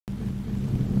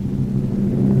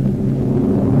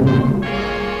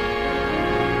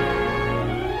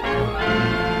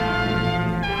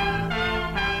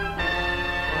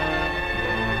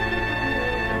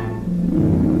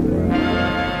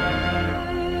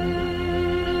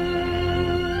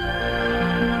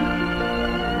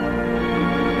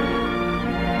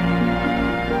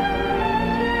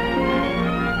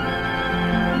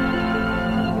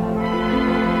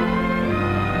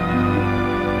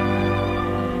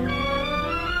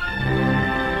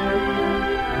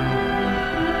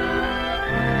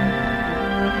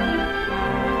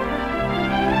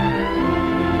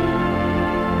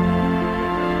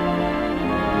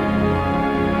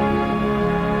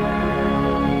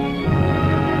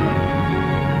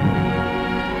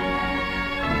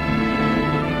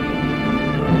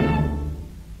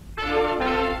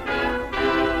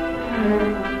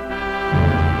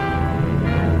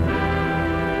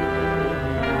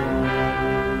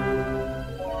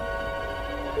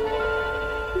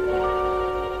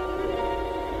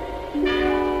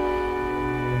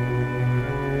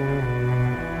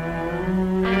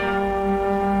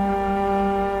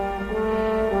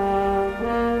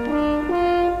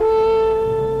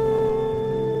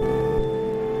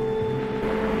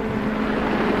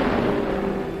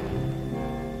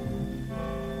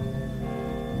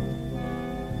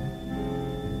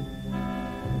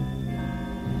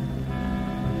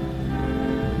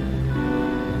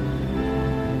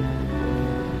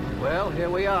Well,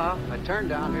 here we are. I turned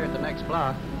down here at the next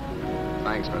block.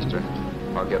 Thanks, mister.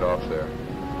 I'll get off there.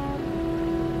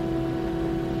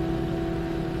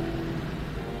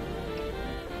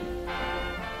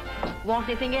 Want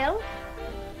anything else?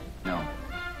 No.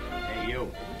 Hey,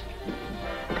 you.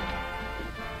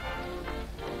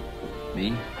 Me?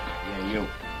 Yeah, you.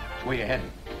 So where you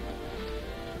heading?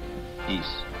 East.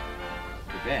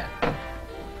 Too bad.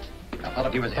 I thought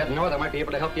if you was heading north, I might be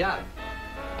able to help you out.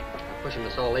 I'm pushing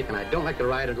the Salt Lake, and I don't like to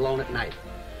ride it alone at night.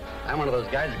 I'm one of those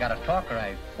guys that got to talk or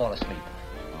I fall asleep.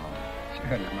 Oh,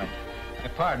 sure, now, my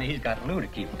partner, he's got Lou to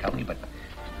keep him company, but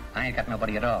I ain't got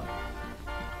nobody at all.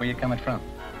 Where you coming from?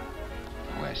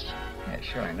 West. Yeah,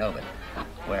 sure, I know, but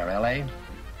where, L.A.?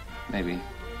 Maybe.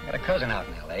 Got a cousin out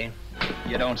in L.A.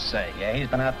 You don't say. Yeah, he's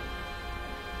been out.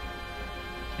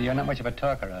 You're not much of a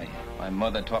talker, are you? My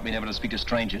mother taught me never to speak to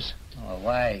strangers. Oh,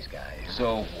 wise guy.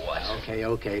 So what?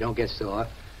 Okay, don't get sore.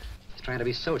 Just trying to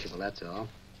be sociable, that's all.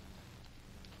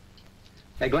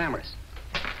 Hey, Glamorous.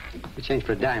 You change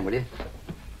for a dime, will you?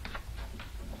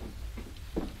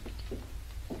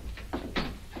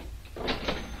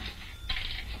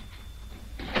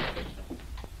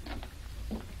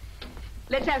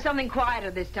 Let's have something quieter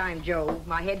this time, Joe.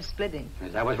 My head's splitting.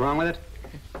 Is that what's wrong with it?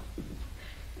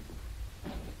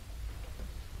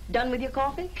 Done with your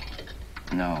coffee?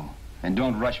 No. And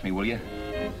don't rush me, will you?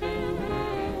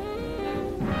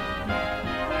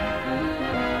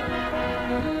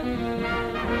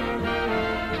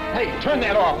 Hey, turn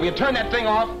that off. Will you turn that thing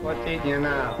off? What's eating you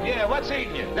now? Yeah, what's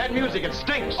eating you? That music, it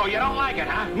stinks. Oh, you don't like it,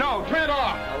 huh? No, turn it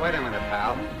off. Oh, wait a minute,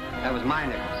 pal. That was my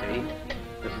nickel, see?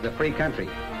 This is a free country.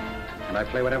 And I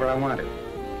play whatever I want to.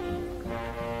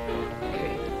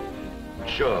 Okay.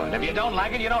 Sure. And if you don't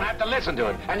like it, you don't have to listen to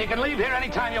it. And you can leave here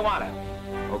anytime you want to.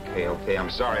 Okay. I'm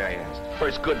sorry I asked.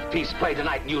 First good piece played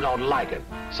tonight and you don't like it.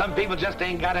 Some people just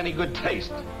ain't got any good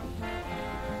taste.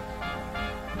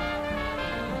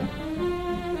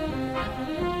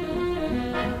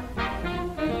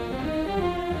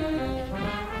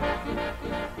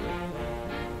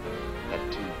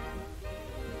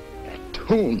 That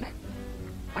tune.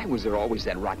 Why was there always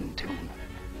that rotten tune?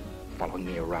 Following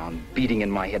me around, beating in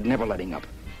my head, never letting up.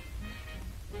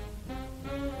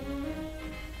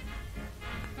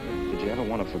 Did you ever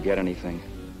want to forget anything?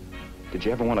 Did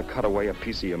you ever want to cut away a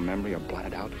piece of your memory or blot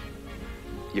it out?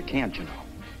 You can't, you know.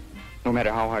 No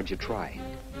matter how hard you try.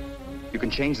 You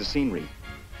can change the scenery.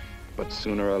 But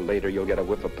sooner or later, you'll get a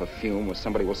whiff of perfume or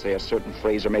somebody will say a certain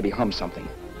phrase or maybe hum something.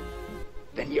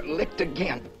 Then you're licked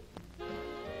again.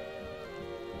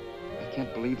 I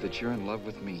can't believe that you're in love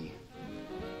with me.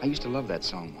 I used to love that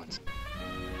song once.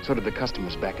 So did the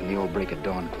customers back in the old Break of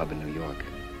Dawn club in New York.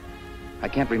 I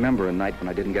can't remember a night when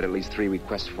I didn't get at least 3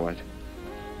 requests for it.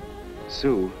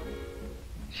 Sue,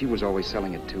 she was always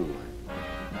selling it too.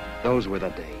 Those were the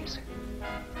days.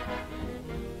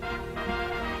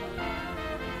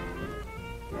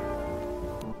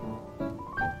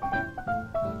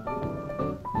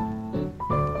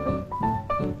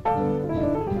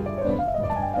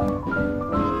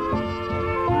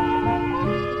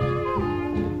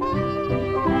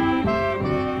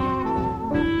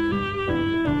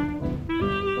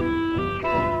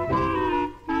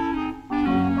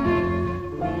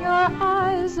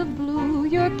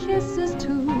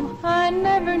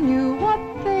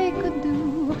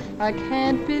 I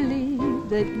can't believe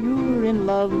that you're in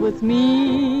love with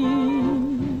me.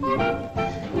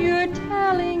 You're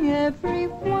telling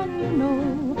everyone you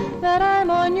know that I'm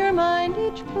on your mind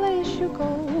each place you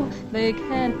go. They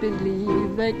can't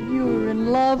believe that you're in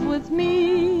love with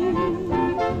me.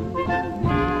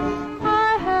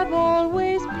 I have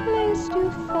always placed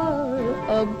you far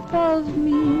above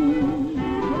me.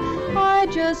 I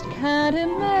just can't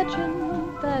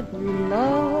imagine that you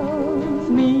love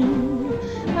me.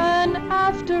 And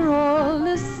after all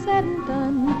is said and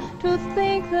done, to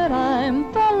think that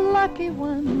I'm the lucky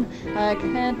one, I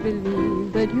can't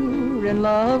believe that you're in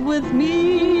love with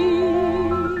me.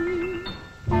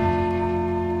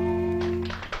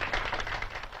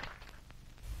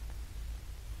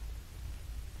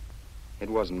 It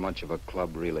wasn't much of a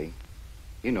club, really.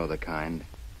 You know the kind.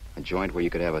 A joint where you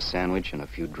could have a sandwich and a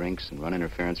few drinks and run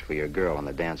interference for your girl on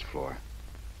the dance floor.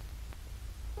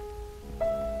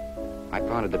 I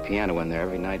pounded the piano in there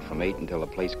every night from 8 until the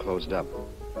place closed up,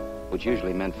 which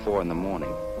usually meant 4 in the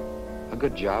morning. A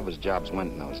good job as jobs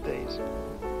went in those days.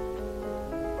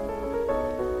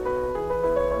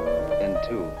 Then,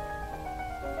 too,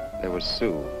 there was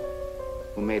Sue,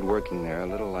 who made working there a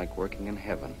little like working in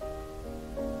heaven.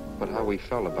 But how we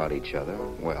felt about each other,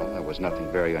 well, there was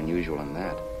nothing very unusual in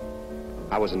that.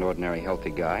 I was an ordinary healthy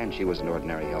guy, and she was an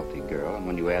ordinary healthy girl, and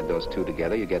when you add those two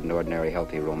together, you get an ordinary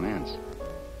healthy romance,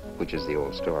 which is the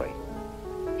old story.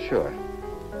 Sure,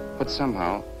 but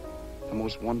somehow, the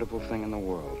most wonderful thing in the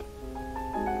world.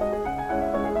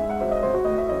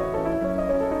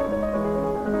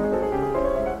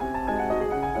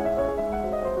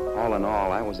 All in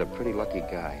all, I was a pretty lucky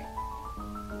guy.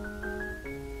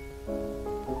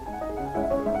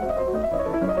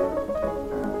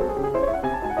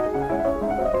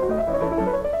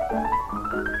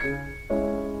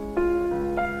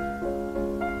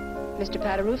 Mr.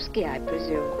 Paderewski, I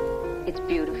presume. It's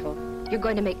beautiful. You're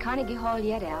going to make Carnegie Hall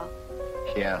yet, Al?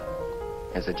 Yeah,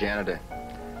 as a janitor.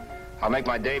 I'll make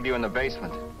my debut in the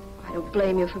basement. I don't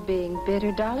blame you for being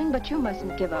bitter, darling, but you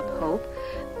mustn't give up hope.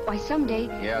 Why, someday...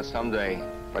 Yeah, someday.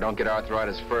 If I don't get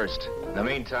arthritis first. In the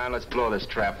meantime, let's blow this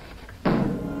trap.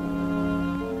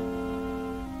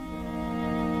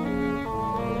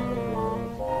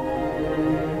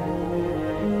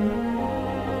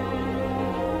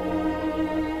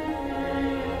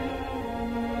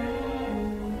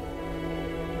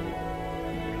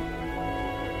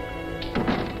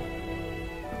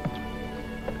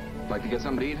 Like to get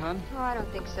something to eat, hon? Oh, I don't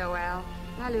think so, Al.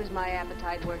 I lose my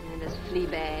appetite working in this flea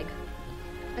bag.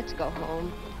 Let's go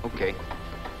home. Okay.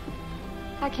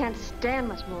 I can't stand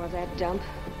much more of that dump.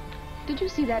 Did you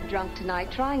see that drunk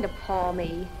tonight trying to paw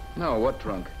me? No, what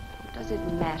drunk? Does it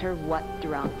matter what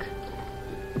drunk?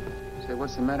 Say,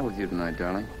 what's the matter with you tonight,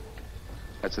 darling?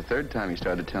 That's the third time you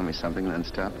started to tell me something and then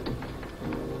stopped.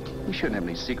 We shouldn't have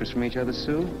any secrets from each other,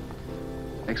 Sue.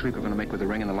 Next week we're going to make with the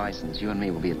ring and the license. You and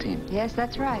me will be a team. Yes,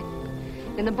 that's right.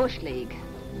 In the Bush League.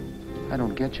 I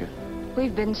don't get you.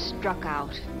 We've been struck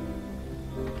out.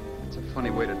 It's a funny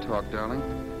way to talk, darling.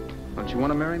 Don't you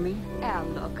want to marry me? Al,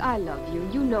 look, I love you.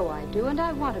 You know I do, and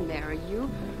I want to marry you.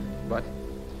 But?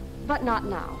 But not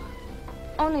now.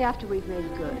 Only after we've made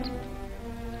good.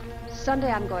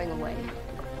 Sunday I'm going away.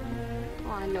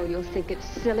 Oh, I know you'll think it's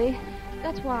silly.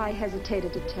 That's why I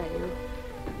hesitated to tell you.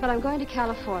 But I'm going to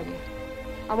California.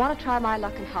 I want to try my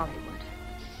luck in Hollywood.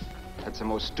 That's the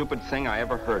most stupid thing I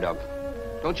ever heard of.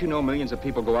 Don't you know millions of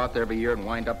people go out there every year and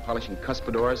wind up polishing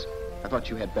cuspidors? I thought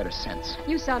you had better sense.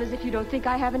 You sound as if you don't think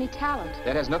I have any talent.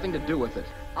 That has nothing to do with it.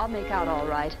 I'll make out all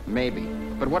right. Maybe.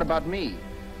 But what about me?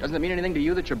 Doesn't it mean anything to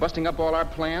you that you're busting up all our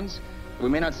plans? We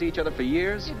may not see each other for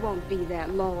years? It won't be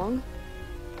that long.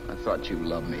 I thought you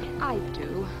loved me. I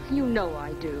do. You know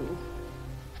I do.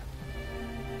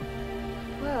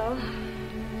 Well,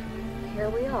 here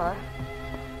we are.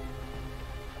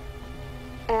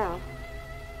 Al.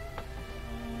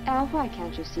 Al, why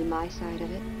can't you see my side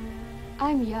of it?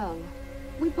 I'm young.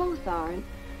 We both are,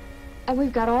 and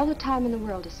we've got all the time in the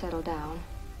world to settle down.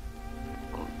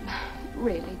 Oh,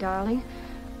 really, darling,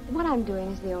 what I'm doing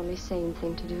is the only sane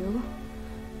thing to do.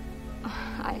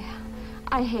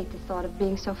 I hate the thought of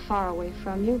being so far away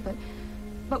from you,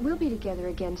 but we'll be together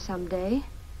again someday.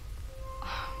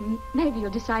 Maybe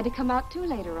you'll decide to come out too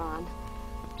later on.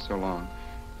 So long.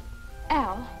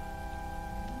 Al,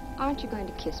 aren't you going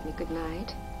to kiss me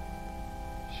goodnight?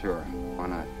 Sure, why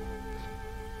not?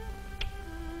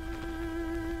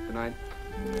 Good night.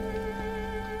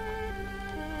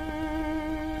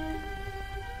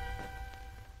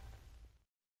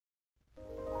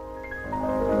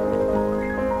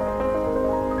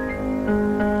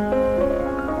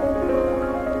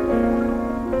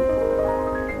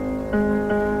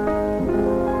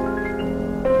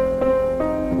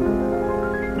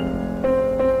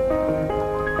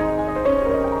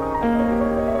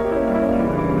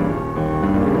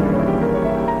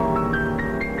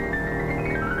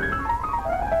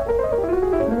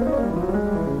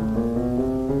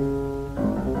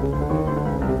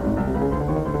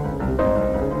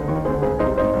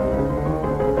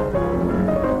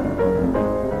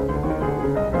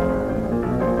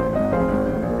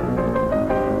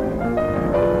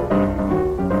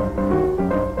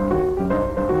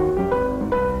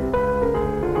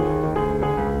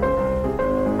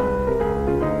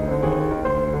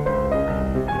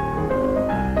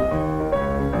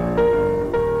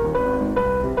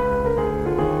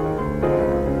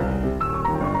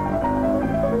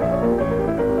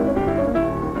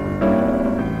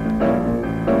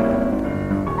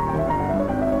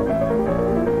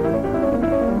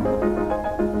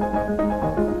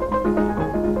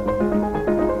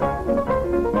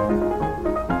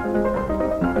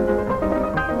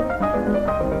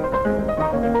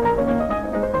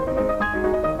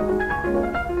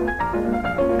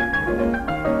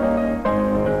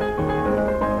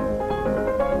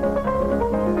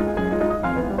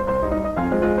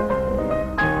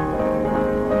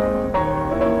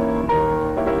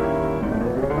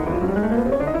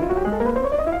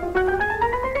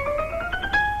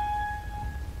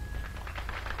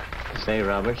 Say,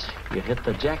 Roberts, you hit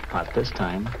the jackpot this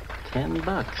time.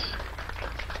 $10.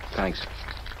 Thanks.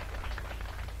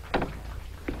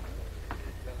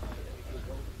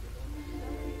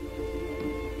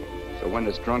 So when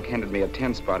this drunk handed me a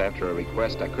 10 spot after a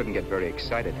request, I couldn't get very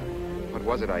excited. What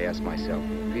was it, I asked myself?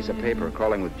 A piece of paper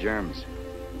crawling with germs.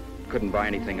 It couldn't buy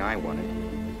anything I wanted.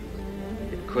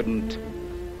 It couldn't...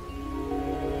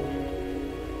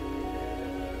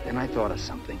 Then I thought of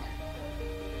something.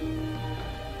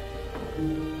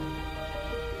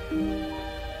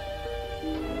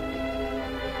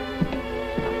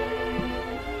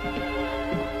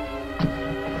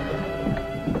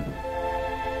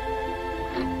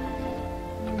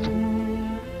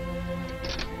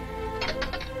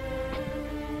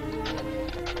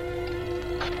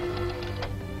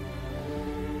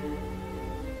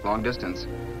 Long distance.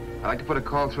 I'd like to put a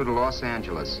call through to Los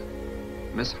Angeles.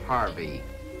 Miss Harvey.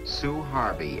 Sue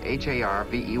Harvey,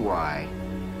 Harvey.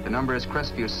 The number is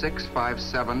Crestview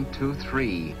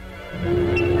 65723.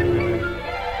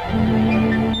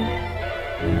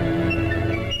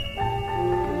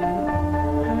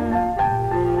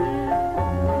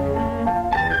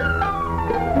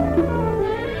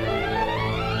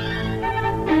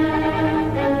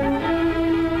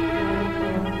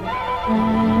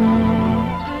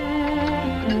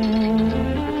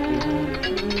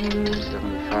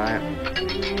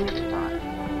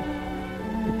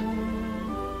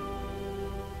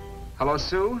 Hello,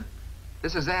 Sue?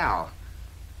 This is Al.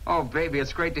 Oh, baby,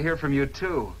 it's great to hear from you,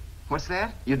 too. What's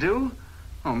that? You do?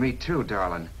 Oh, me too,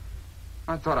 darling.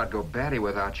 I thought I'd go batty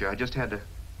without you. I just had to...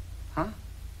 Huh?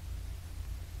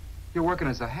 You're working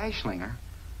as a hashlinger?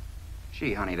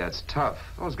 Gee, honey, that's tough.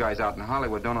 Those guys out in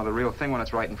Hollywood don't know the real thing when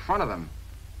it's right in front of them.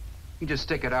 You just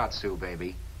stick it out, Sue,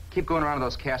 baby. Keep going around to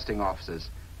those casting offices.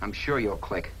 I'm sure you'll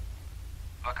click.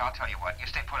 Look, I'll tell you what. You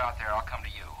stay put out there, I'll come to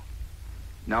you.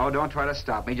 No, don't try to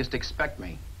stop me. Just expect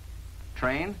me.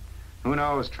 Train? Who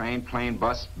knows? Train, plane,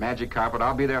 bus, magic carpet.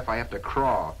 I'll be there if I have to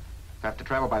crawl. If I have to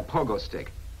travel by pogo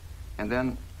stick. And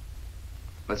then,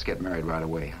 let's get married right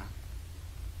away, huh?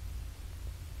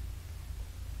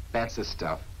 That's the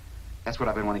stuff. That's what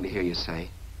I've been wanting to hear you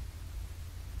say.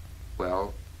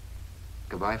 Well,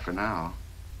 goodbye for now.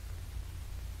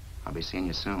 I'll be seeing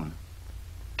you soon.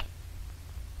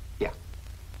 Yeah.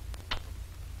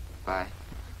 Bye.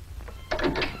 The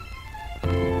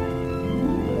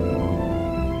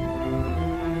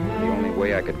only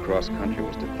way I could cross country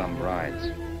was to thumb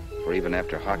rides. For even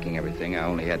after hawking everything, I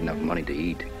only had enough money to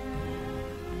eat.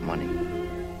 Money.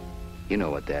 You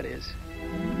know what that is.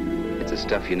 It's the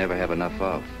stuff you never have enough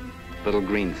of. Little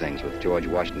green things with George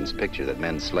Washington's picture that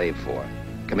men slave for,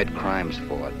 commit crimes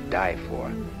for, die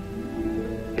for.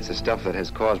 It's the stuff that has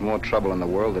caused more trouble in the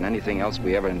world than anything else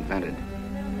we ever invented.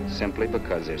 Simply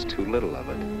because there's too little of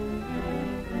it.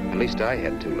 At least I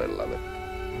had too little of it.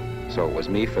 So it was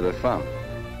me for the thumb.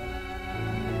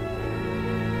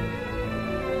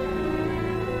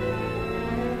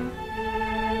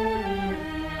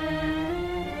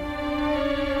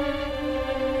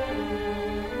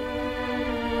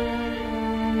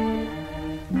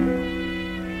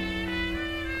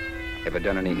 Ever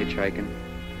done any hitchhiking?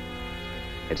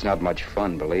 It's not much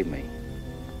fun, believe me.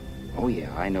 Oh,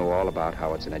 yeah, I know all about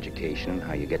how it's an education and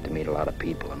how you get to meet a lot of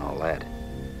people and all that.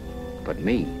 But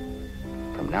me,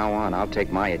 from now on, I'll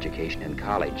take my education in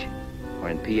college or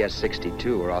in PS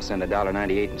 62, or I'll send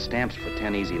 $1.98 in stamps for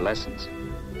 10 easy lessons.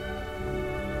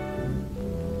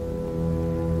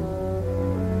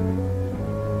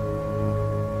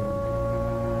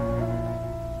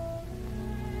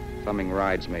 Thumbing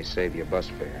rides may save you bus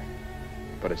fare,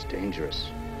 but it's dangerous.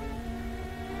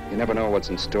 You never know what's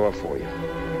in store for you.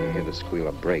 You hear the squeal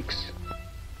of brakes.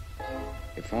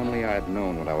 If only I'd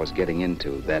known what I was getting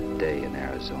into that day in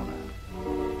Arizona.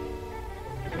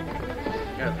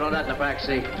 Here, throw that in the back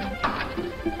seat.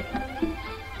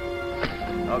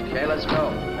 Okay, let's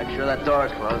go. Make sure that door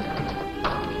is closed.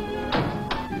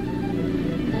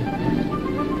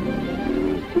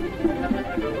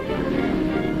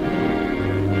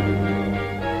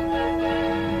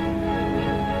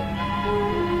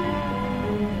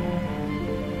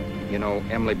 You know,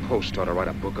 Emily Post ought to write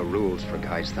a book of rules for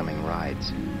guys thumbing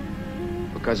rides.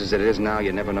 Because as it is now,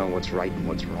 you never know what's right and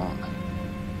what's wrong.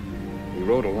 We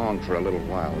rode along for a little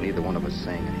while, neither one of us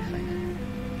saying anything.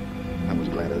 I was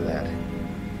glad of that.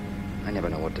 I never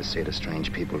know what to say to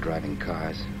strange people driving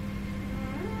cars.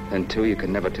 Then, too, you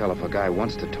can never tell if a guy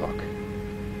wants to talk.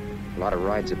 A lot of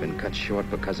rides have been cut short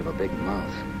because of a big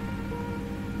mouth.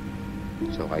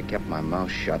 So I kept my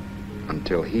mouth shut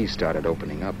until he started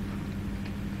opening up.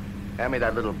 Hand me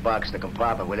that little box in the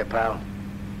compartment, will you, pal?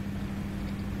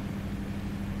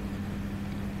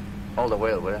 Hold the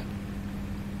wheel, will you?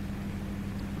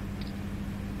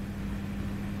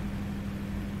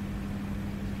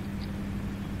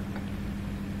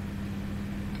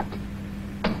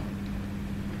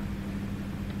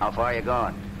 How far are you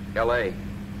going? L.A.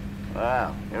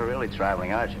 Wow, you're really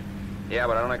traveling, aren't you? Yeah,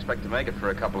 but I don't expect to make it for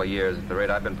a couple of years at the rate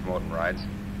I've been promoting rides.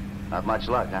 Not much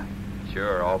luck, huh?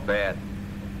 Sure, all bad.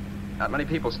 Not many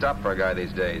people stop for a guy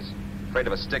these days. Afraid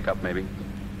of a stick-up, maybe.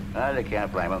 Well, you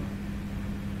can't blame them.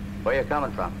 Where you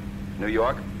coming from? New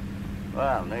York?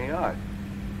 Well, New York.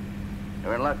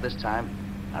 You're in luck this time.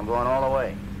 I'm going all the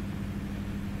way.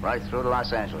 Right through to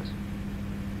Los Angeles.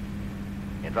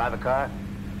 You drive a car?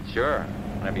 Sure.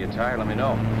 Whenever you're tired, let me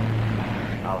know.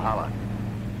 I'll holler.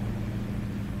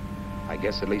 I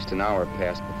guess at least an hour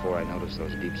passed before I noticed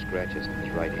those deep scratches in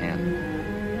his right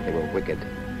hand. They were wicked.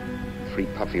 3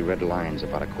 puffy red lines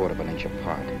about 1/4 of an inch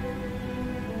apart.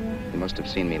 He must have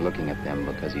seen me looking at them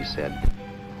because he said,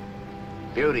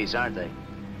 Beauties, aren't they?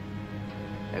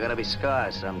 They're gonna be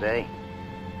scars someday.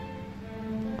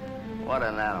 What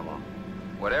an animal.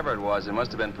 whatever it was, it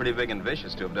must have been pretty big and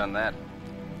vicious to have done that.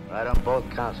 Right on both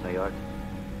counts, New York.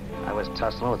 I was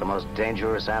tussling with the most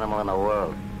dangerous animal in the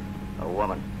world. A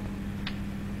woman.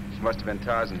 She must have been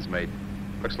Tarzan's mate.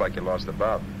 Looks like you lost the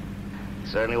bob.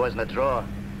 Certainly wasn't a draw.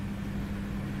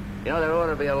 You know, there ought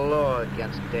to be a law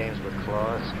against dames with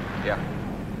claws. Yeah.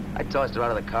 I tossed her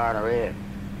out of the car in her ear.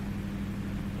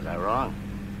 Was I wrong?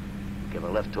 Give a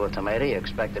lift to a tomato, you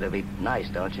expect her to be nice,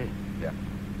 don't you? Yeah.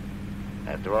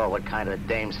 After all, what kind of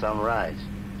dame's thumb rides?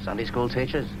 Sunday school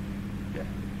teachers? Yeah.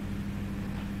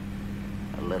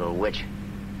 A little witch.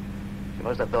 She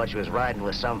must have thought she was riding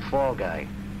with some fall guy.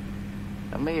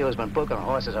 And me, who's been booking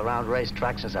horses around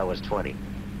racetracks since I was 20.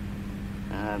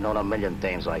 I've known a million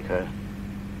dames like her.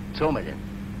 2 million.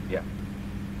 Yeah.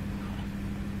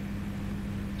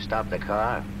 Stopped the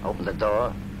car, opened the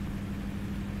door.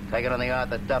 Take it on the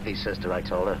Arthur Duffy sister, I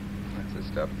told her. That's the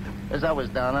stuff. As that was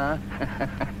done,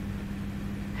 huh?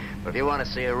 But if you want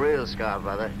to see a real scar,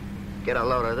 brother, get a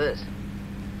load of this.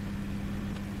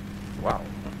 Wow.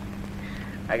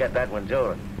 I got that one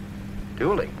dueling.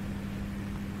 Dueling?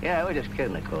 Yeah, we're just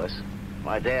kidding, of course.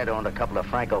 My dad owned a couple of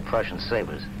Franco-Prussian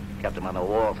sabers. Kept them on the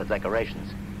wall for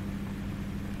decorations.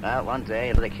 Well, one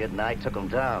day, the kid and I took them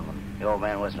down. When the old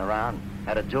man wasn't around,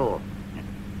 had a duel.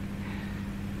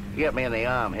 He got me in the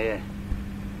arm here.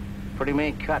 Pretty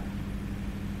mean cut.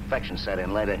 Infection set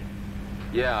in later.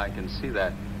 Yeah, I can see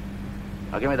that.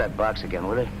 Now, give me that box again,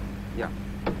 will you? Yeah.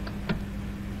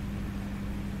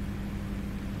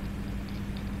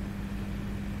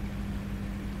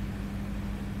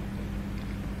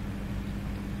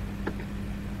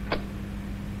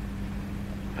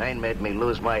 Pain made me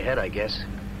lose my head, I guess.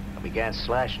 I began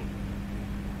slashing.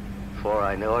 Before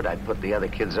I knew it, I'd put the other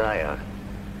kid's eye out.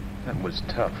 That was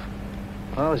tough.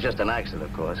 Well, it was just an accident,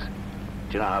 of course.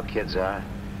 But you know how kids are.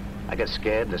 I got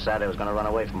scared and decided I was going to run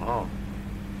away from home.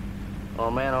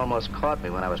 Old man almost caught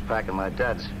me when I was packing my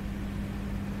duds.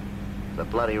 The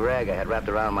bloody rag I had wrapped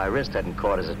around my wrist hadn't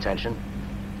caught his attention.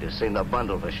 You'd seen the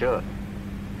bundle for sure.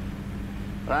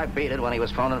 But I beat it when he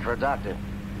was phoning for a doctor.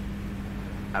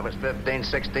 That was 15,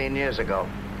 16 years ago.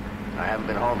 I haven't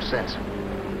been home since.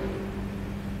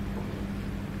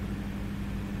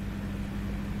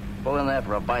 Pull in there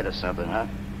for a bite or something, huh?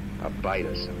 A bite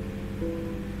or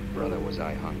something. Brother, was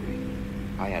I hungry.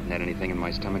 I hadn't had anything in my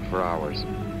stomach for hours.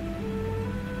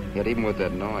 Yet even with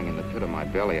that gnawing in the pit of my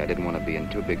belly, I didn't want to be in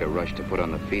too big a rush to put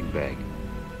on the feed bag.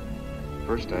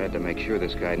 First, I had to make sure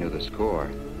this guy knew the score.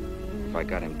 If I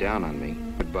got him down on me,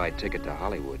 goodbye ticket to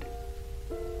Hollywood.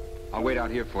 I'll wait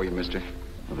out here for you, mister.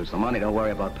 If it's the money, don't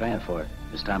worry about paying for it.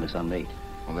 This time it's on me.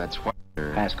 Well, that's what...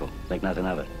 Haskell, think nothing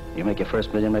of it. You make your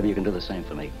first million, maybe you can do the same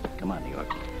for me. Come on, New York.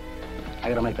 I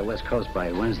gotta make the West Coast by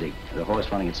Wednesday. There's a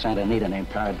horse running at Santa Anita named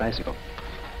Powered Bicycle.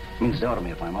 Means dough to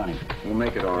me if I'm on him. We'll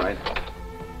make it all right.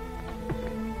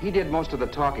 He did most of the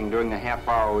talking during the half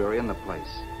hour we were in the place.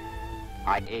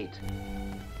 I ate.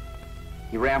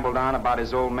 He rambled on about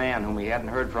his old man, whom he hadn't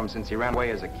heard from since he ran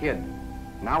away as a kid.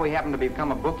 Now he happened to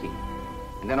become a bookie.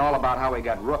 And then all about how he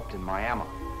got rooked in Miami.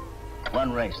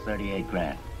 One race, 38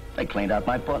 grand. They cleaned out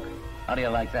my book. How do you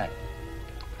like that?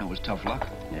 That was tough luck.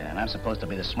 Yeah, and I'm supposed to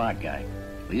be the smart guy.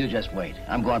 Well, you just wait.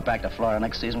 I'm going back to Florida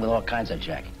next season with all kinds of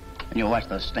jack. And you watch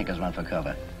those stinkers run for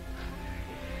cover.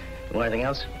 You want anything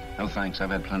else? No, thanks.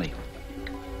 I've had plenty.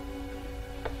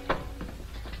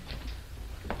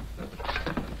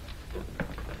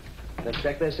 That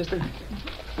check there, sister?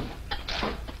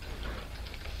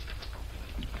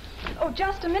 Oh,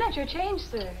 just a minute. Your change,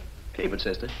 sir. Keep it,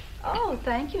 sister. Oh,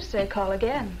 thank you, sir. Call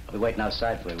again. I'll be waiting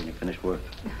outside for you when you finish work.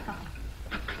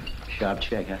 Sharp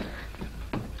check, huh?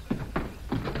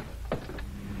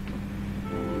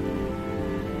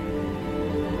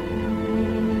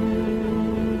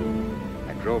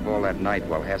 drove all that night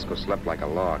while Haskell slept like a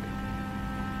log.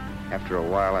 After a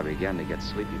while, I began to get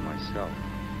sleepy myself.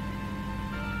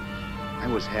 I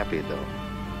was happy, though.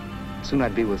 Soon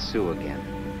I'd be with Sue again.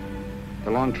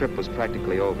 The long trip was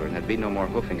practically over, and there'd be no more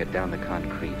hoofing it down the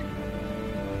concrete.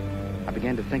 I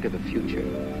began to think of the future,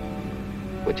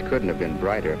 which couldn't have been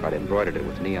brighter if I'd embroidered it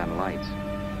with neon lights.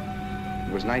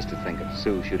 It was nice to think of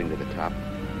Sue shooting to the top.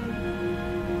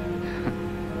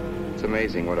 It's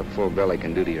amazing what a full belly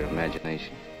can do to your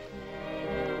imagination.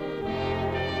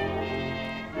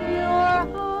 Your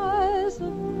eyes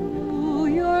of blue,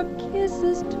 your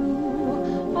kisses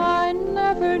too, I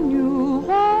never knew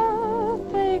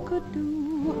what they could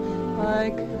do. I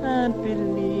can't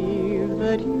believe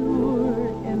that you're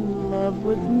in love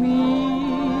with me.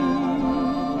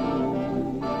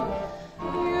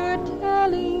 You're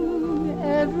telling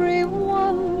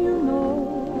everyone you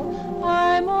know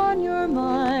I'm on your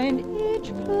mind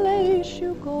each place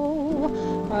you go.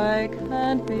 I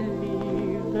can't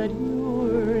believe that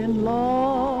you're in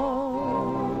love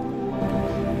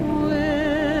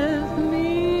with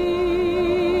me.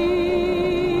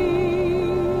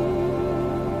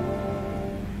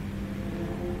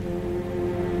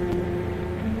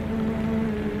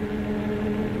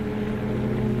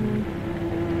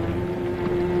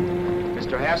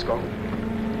 Mr. Haskell?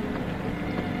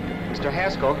 Mr.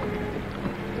 Haskell?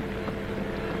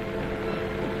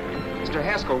 Mr.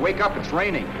 Haskell, wake up. It's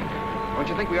raining. Don't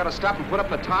you think we ought to stop and put up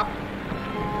the top?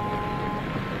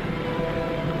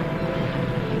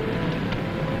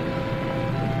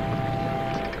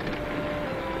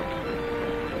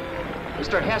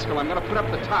 Mr. Haskell, I'm going to put up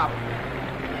the top.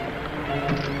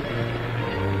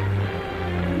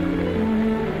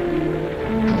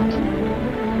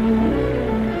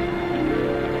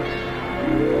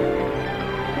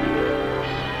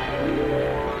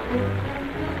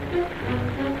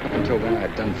 Until then,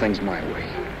 I'd done things my way.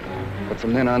 But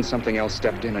from then on, something else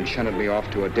stepped in and shunted me off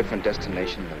to a different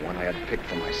destination than the one I had picked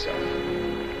for myself.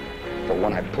 For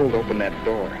when I pulled open that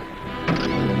door...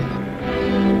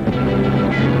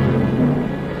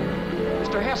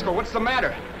 Mr. Haskell, what's the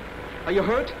matter? Are you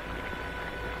hurt?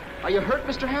 Are you hurt,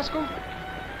 Mr. Haskell?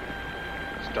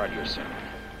 Start your sermon.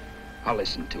 I'll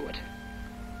listen to it.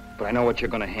 But I know what you're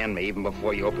going to hand me even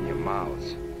before you open your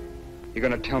mouths. You're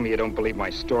going to tell me you don't believe my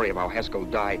story of how Haskell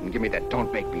died and give me that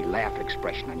don't make me laugh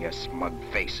expression on your smug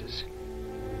faces.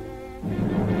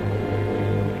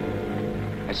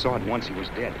 I saw it once he was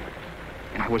dead,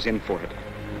 and I was in for it.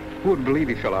 Who would believe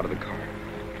he fell out of the car?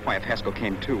 Why, if Haskell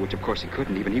came too, which of course he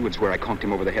couldn't, even he would swear I conked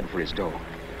him over the head for his dough.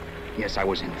 Yes, I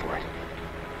was in for it.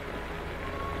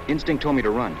 Instinct told me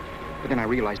to run, but then I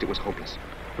realized it was hopeless.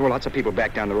 There were lots of people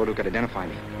back down the road who could identify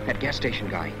me. That gas station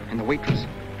guy and the waitress.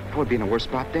 I would be in a worse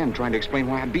spot then, trying to explain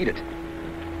why I beat it.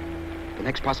 The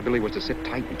next possibility was to sit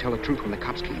tight and tell the truth when the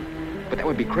cops came. But that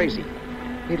would be crazy.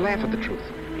 They'd laugh at the truth.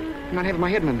 I'm not having my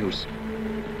head in a noose.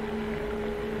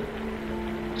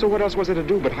 So what else was there to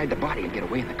do but hide the body and get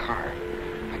away in the car?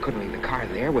 I couldn't leave the car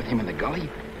there with him in the gully.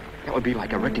 That would be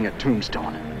like erecting a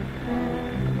tombstone.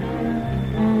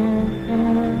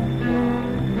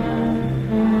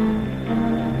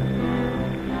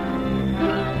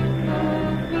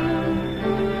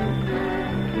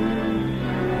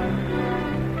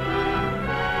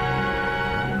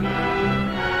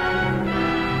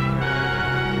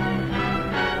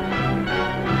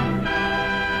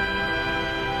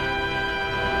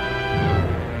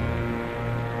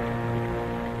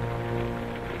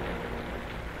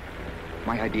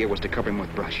 My idea was to cover him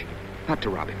with brush, not to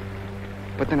rob him.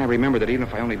 But then I remembered that even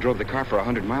if I only drove the car for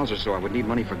 100 miles or so, I would need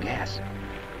money for gas.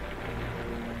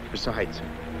 Besides,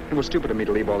 it was stupid of me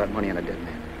to leave all that money on a dead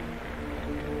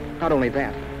man. Not only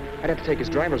that, I'd have to take his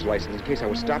driver's license in case I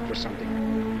was stopped for something.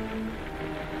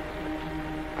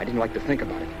 I didn't like to think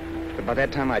about it, but by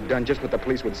that time I'd done just what the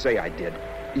police would say I did,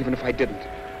 even if I didn't.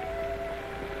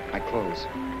 My clothes.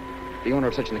 The owner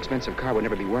of such an expensive car would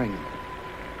never be wearing them.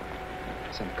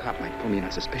 Some cop might pull me in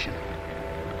on suspicion.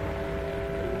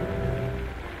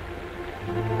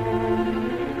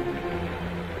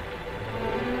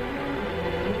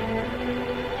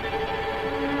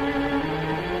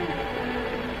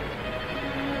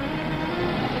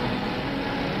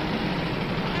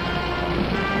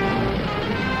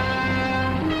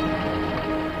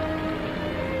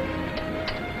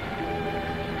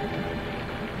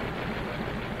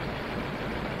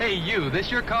 Hey, you,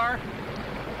 this your car?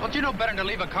 Don't you know better than to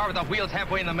leave a car with the wheels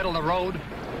halfway in the middle of the road?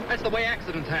 That's the way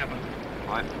accidents happen.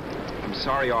 I'm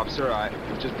sorry, officer. I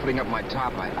was just putting up my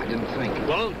top. I didn't think.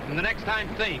 Well, the next time,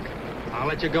 think. I'll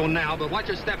let you go now, but watch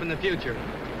your step in the future.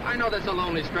 I know that's a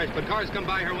lonely stretch, but cars come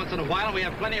by here once in a while, and we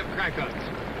have plenty of crack-ups.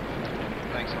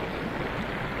 Thanks, officer.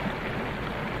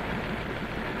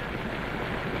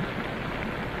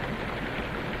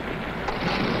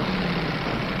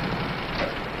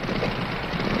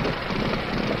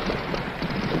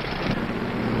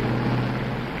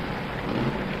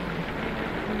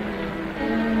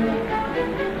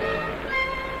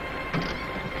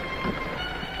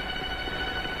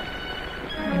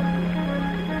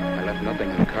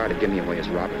 me away as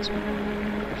Roberts.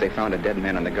 If they found a dead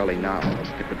man in the gully now,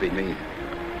 it would be me.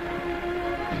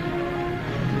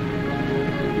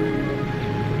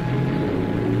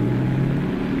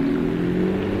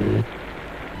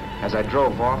 As I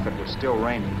drove off, it was still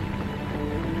raining,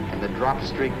 and the drops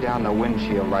streaked down the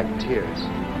windshield like tears.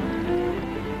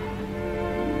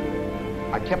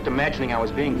 I kept imagining I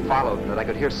was being followed and that I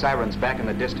could hear sirens back in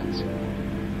the distance.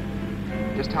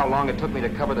 Just how long it took me to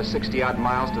cover the 60-odd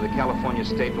miles to the California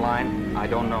state line, I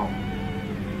don't know.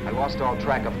 I lost all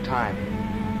track of time.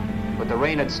 But the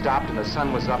rain had stopped and the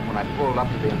sun was up when I pulled up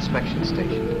to the inspection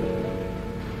station.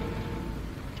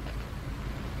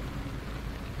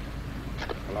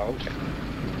 Hello?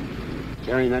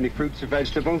 Carrying any fruits or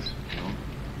vegetables? No.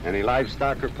 Any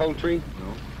livestock or poultry?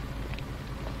 No.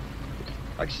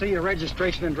 I'd like to see your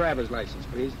registration and driver's license,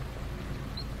 please.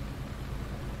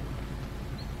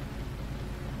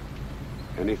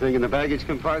 Anything in the baggage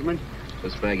compartment?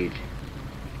 Just baggage.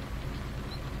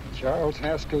 Charles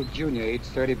Haskell, Jr., age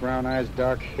 30, brown eyes,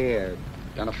 dark hair.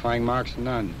 Identifying marks,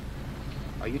 none.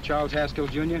 Are you Charles Haskell,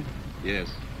 Jr.?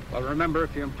 Yes. Well, remember,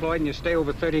 if you're employed and you stay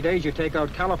over 30 days, you take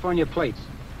out California plates.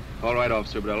 All right,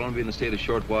 officer, but I'll only be in the state a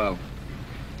short while.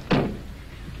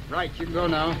 Right, you can go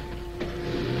now.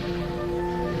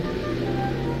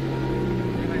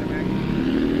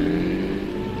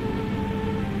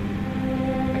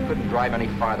 I couldn't drive any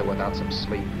farther without some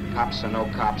sleep. Cops or no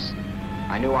cops,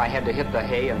 I knew I had to hit the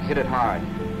hay and hit it hard.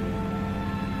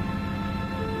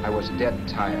 I was dead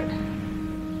tired.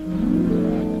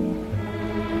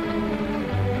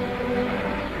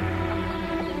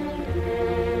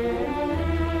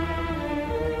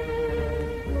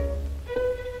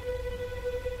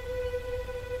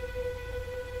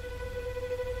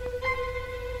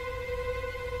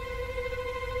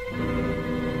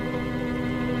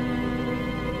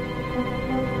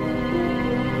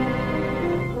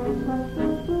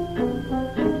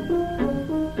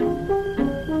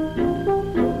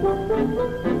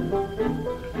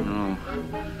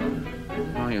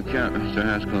 Mr.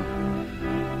 Haskell.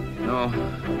 No.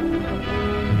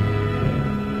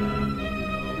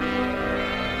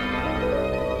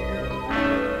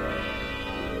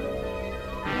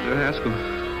 Mr. Haskell,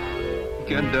 you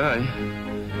can't die.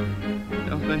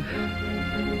 I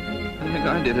think I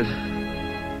did it.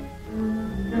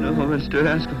 No, Mr.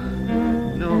 Haskell.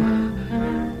 No.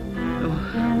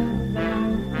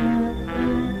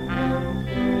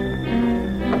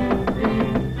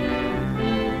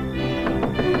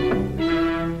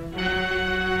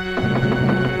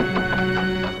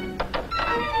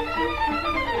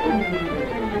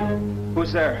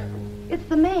 Who's there? It's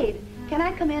the maid. Can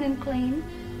I come in and clean?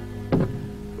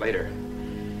 Later.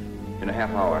 In a half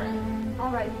hour.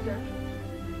 All right, sir.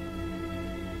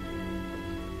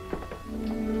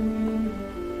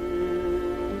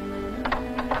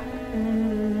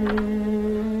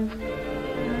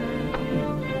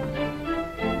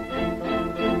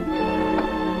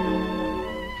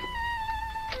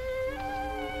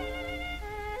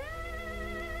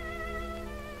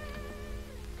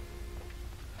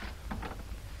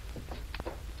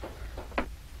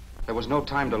 There was no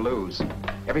time to lose.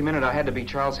 Every minute I had to be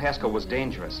Charles Haskell was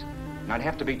dangerous. And I'd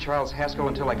have to be Charles Haskell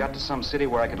until I got to some city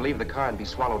where I could leave the car and be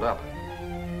swallowed up.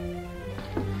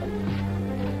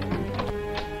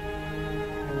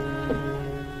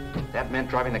 That meant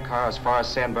driving the car as far as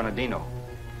San Bernardino,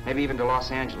 maybe even to Los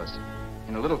Angeles.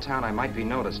 In a little town, I might be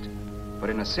noticed, but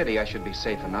in a city, I should be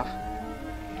safe enough.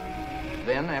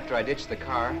 Then, after I ditched the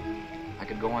car, I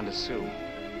could go on to Sue.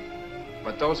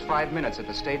 But those 5 minutes at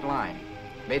the state line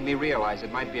made me realize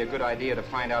it might be a good idea to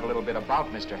find out a little bit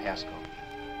about Mr. Haskell.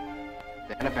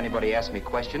 Then if anybody asked me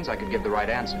questions, I could give the right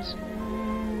answers.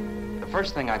 The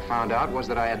first thing I found out was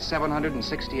that I had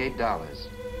 $768.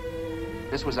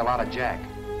 This was a lot of jack,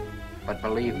 but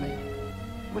believe me,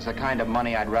 it was the kind of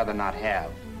money I'd rather not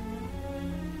have.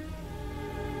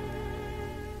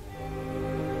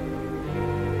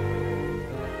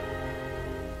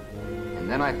 And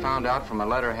then I found out from a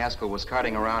letter Haskell was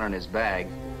carting around in his bag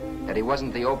that he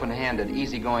wasn't the open-handed,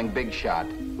 easygoing big shot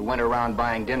who went around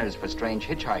buying dinners for strange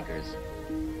hitchhikers.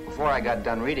 Before I got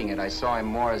done reading it, I saw him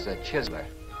more as a chiseler.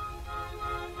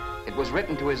 It was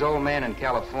written to his old man in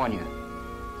California,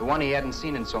 the one he hadn't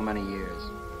seen in so many years.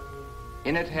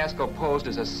 In it, Haskell posed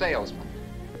as a salesman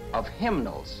of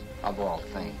hymnals, of all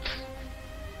things.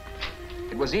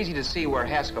 It was easy to see where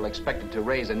Haskell expected to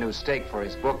raise a new stake for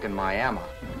his book in Miami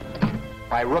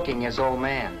by rooking his old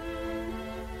man.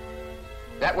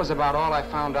 That was about all I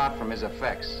found out from his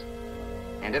effects,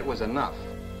 and it was enough.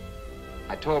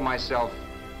 I told myself,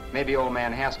 maybe old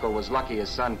man Haskell was lucky his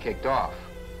son kicked off.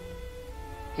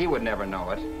 He would never know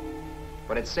it,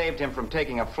 but it saved him from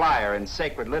taking a flyer in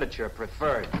Sacred Literature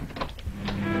Preferred.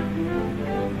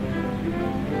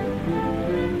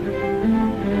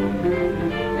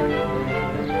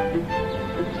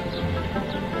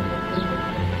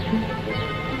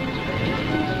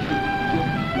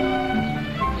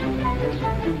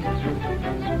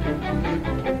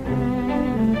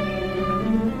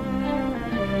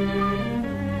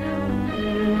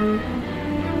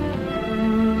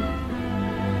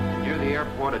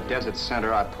 At Desert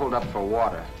Center, I pulled up for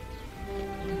water.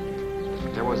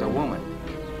 There was a woman.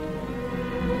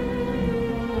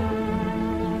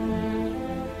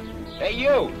 Hey,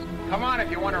 you! Come on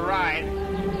if you want to ride.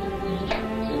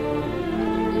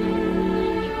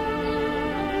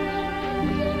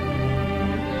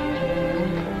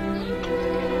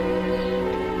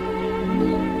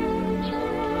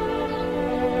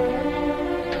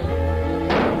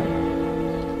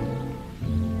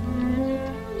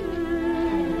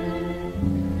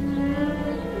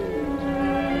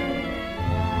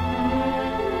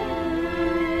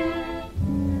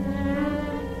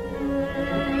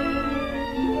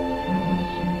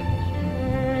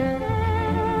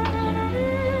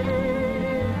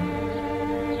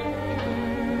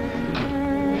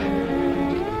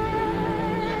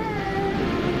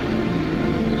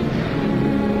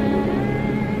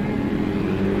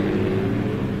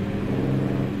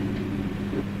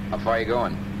 How far are you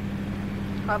going?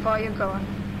 How far are you going?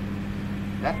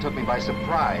 That took me by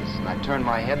surprise, and I turned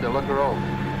my head to look her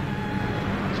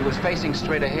over. She was facing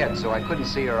straight ahead, so I couldn't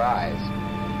see her eyes.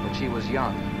 But she was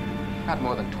young, not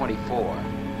more than 24.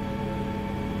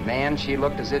 Man, she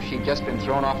looked as if she'd just been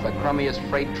thrown off the crummiest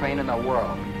freight train in the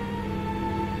world.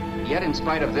 Yet, in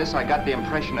spite of this, I got the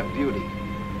impression of beauty.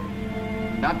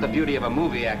 Not the beauty of a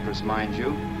movie actress, mind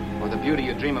you, or the beauty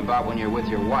you dream about when you're with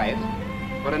your wife,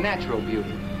 but a natural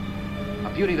beauty. A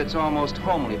beauty that's almost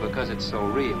homely because it's so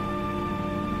real.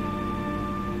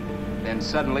 Then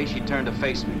suddenly she turned to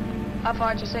face me. How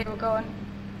far did you say you were going?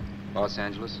 Los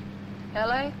Angeles.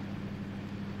 L.A.?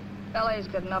 L.A.'s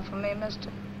good enough for me,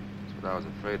 mister. That's what I was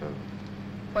afraid of.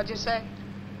 What'd you say?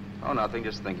 Oh, nothing,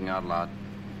 just thinking out loud.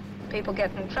 People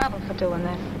get in trouble for doing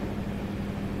that.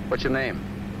 What's your name?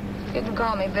 You can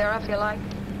call me Vera if you like.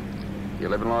 You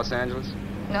live in Los Angeles?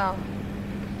 No.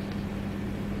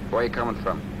 Where are you coming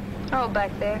from? Oh,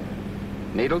 back there.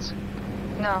 Needles?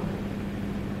 No.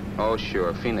 Oh,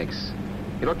 sure, Phoenix.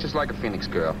 You look just like a Phoenix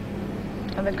girl.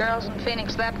 Are the girls in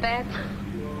Phoenix that bad?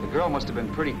 The girl must have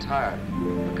been pretty tired,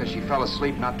 because she fell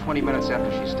asleep not 20 minutes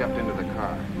after she stepped into the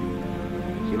car.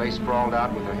 She lay sprawled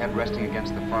out with her head resting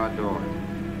against the far door,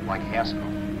 like Haskell.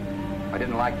 I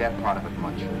didn't like that part of it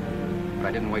much, but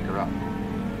I didn't wake her up.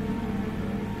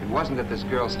 It wasn't that this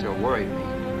girl still worried me.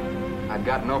 I'd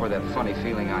gotten over that funny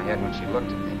feeling I had when she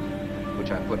looked at me,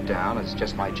 which I put down as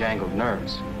just my jangled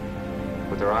nerves.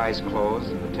 With her eyes closed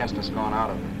and the tenseness gone out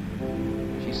of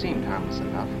her, she seemed harmless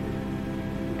enough.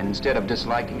 And instead of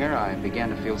disliking her, I began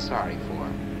to feel sorry for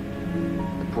her.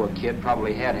 The poor kid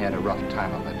probably had had a rough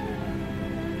time of it.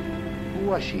 Who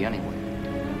was she anyway?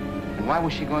 And why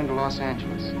was she going to Los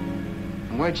Angeles?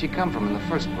 And where'd she come from in the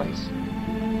first place?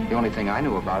 The only thing I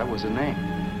knew about her was her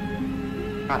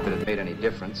name. Not that it made any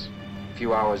difference. A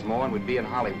few hours more and we'd be in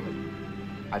Hollywood.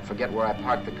 I'd forget where I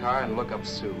parked the car and look up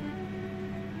Sue.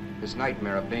 This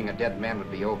nightmare of being a dead man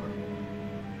would be over.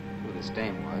 Who this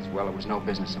dame was, well, it was no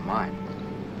business of mine.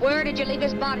 Where did you leave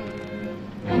his body?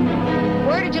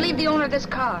 Where did you leave the owner of this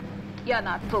car? You're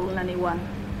not fooling anyone.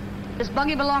 This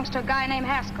buggy belongs to a guy named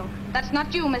Haskell. That's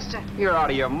not you, mister. You're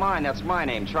out of your mind. That's my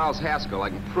name, Charles Haskell. I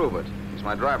can prove it. It's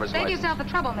my driver's Save license. yourself the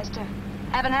trouble, mister.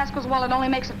 Having Haskell's wallet only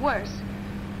makes it worse.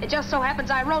 It just so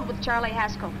happens I rode with Charlie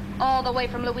Haskell, all the way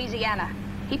from Louisiana.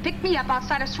 He picked me up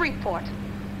outside of Shreveport.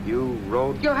 You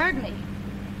rode? You heard me.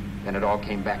 Then it all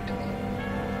came back to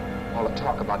me. All the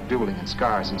talk about dueling and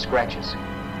scars and scratches.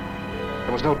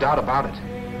 There was no doubt about it.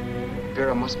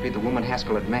 Vera must be the woman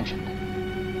Haskell had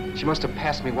mentioned. She must have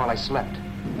passed me while I slept.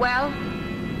 Well,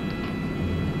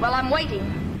 I'm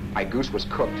waiting. My goose was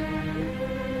cooked.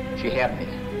 She had me.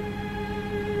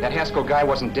 That Haskell guy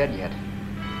wasn't dead yet.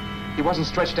 He wasn't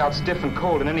stretched out stiff and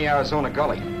cold in any Arizona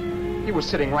gully. He was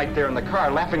sitting right there in the car,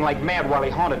 laughing like mad while he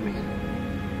haunted me.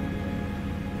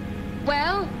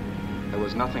 Well? There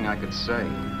was nothing I could say.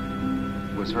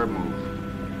 It was her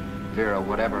move. Vera,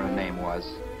 whatever her name was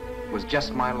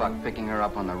just my luck picking her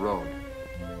up on the road.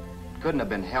 It couldn't have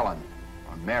been Helen,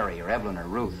 or Mary, or Evelyn, or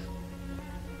Ruth.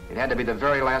 It had to be the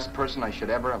very last person I should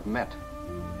ever have met.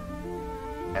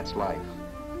 That's life.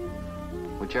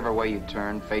 Whichever way you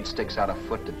turn, fate sticks out a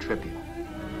foot to trip you.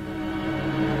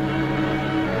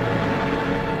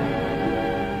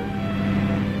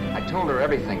 I told her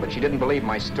everything, but she didn't believe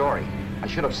my story. I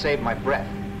should have saved my breath.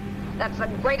 That's the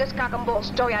greatest cock and bull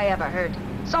story I ever heard.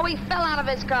 So he fell out of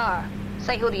his car.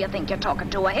 Say, who do you think you're talking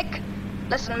to, a hick?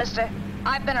 Listen, mister,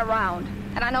 I've been around,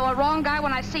 and I know a wrong guy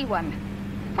when I see one.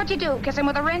 What'd you do, kiss him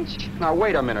with a wrench? Now,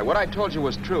 wait a minute. What I told you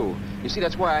was true. You see,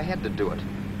 that's why I had to do it.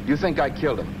 You think I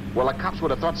killed him. Well, the cops would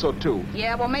have thought so, too.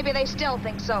 Yeah, well, maybe they still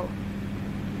think so.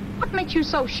 What makes you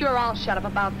so sure I'll shut up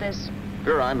about this?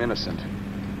 Vera, I'm innocent.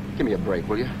 Give me a break,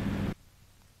 will you?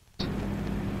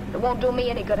 It won't do me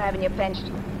any good having you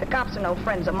pinched. The cops are no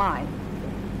friends of mine.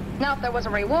 Now, if there was a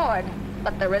reward,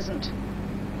 but there isn't.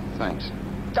 Thanks.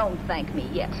 Don't thank me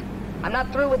yet. I'm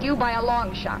not through with you by a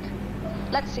long shot.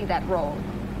 Let's see that roll.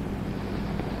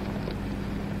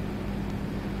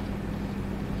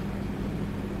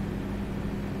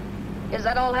 Is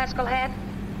that all Haskell had?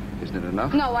 Isn't it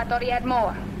enough? No, I thought he had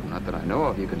more. Not that I know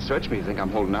of. You can search me if you think I'm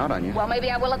holding out on you. Well, maybe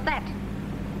I will at that.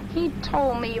 He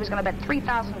told me he was going to bet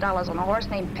 $3,000 on a horse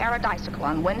named Paradisical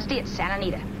on Wednesday at Santa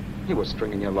Anita. He was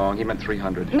stringing you along. He meant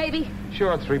 300. Maybe.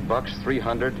 Sure, $3,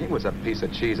 300. He was a piece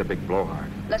of cheese, a big blowhard.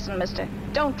 Listen, mister,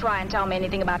 don't try and tell me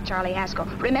anything about Charlie Haskell.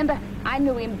 Remember, I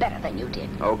knew him better than you did.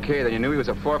 Okay, then you knew he was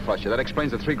a four-flusher. That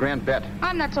explains the $3,000 bet.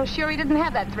 I'm not so sure he didn't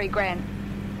have that $3,000.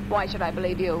 Why should I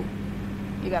believe you?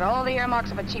 You got all the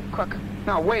earmarks of a cheap crook.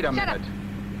 Now, wait a minute.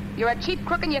 minute. You're a cheap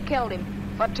crook and you killed him.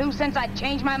 For 2 cents, I'd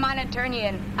change my mind and turn you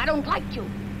in. I don't like you.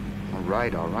 All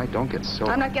right. Don't get sore.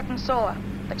 I'm not getting sore.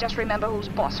 But just remember who's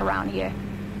boss around here.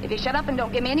 If you shut up and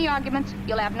don't give me any arguments,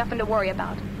 you'll have nothing to worry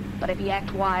about. But if you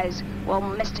act wise, well,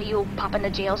 mister, you'll pop into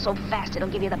jail so fast it'll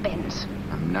give you the bends.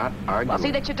 I'm not arguing. Well,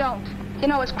 see that you don't. You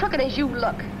know, as crooked as you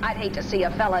look, I'd hate to see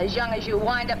a fella as young as you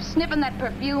wind up sniffing that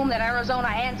perfume that Arizona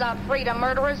hands out free to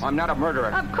murderers. I'm not a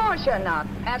murderer. Of course you're not.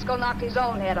 Haskell knocked his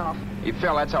own head off. He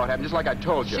fell, that's how it happened, just like I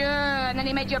told you. Sure, and then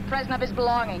he made you a present of his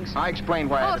belongings. I explained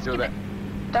why I had to do that.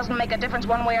 Doesn't make a difference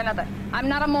one way or another. I'm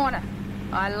not a mourner.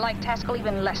 I liked Haskell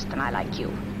even less than I like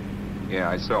you. Yeah,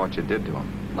 I saw what you did to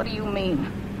him. What do you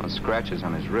mean? Well, scratches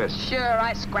on his wrist. Sure,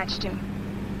 I scratched him.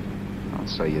 I'll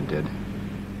say you did.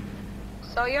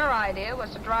 So your idea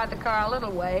was to drive the car a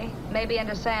little way, maybe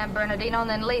into San Bernardino, and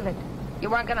then leave it. You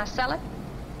weren't gonna sell it?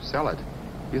 Sell it?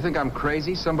 You think I'm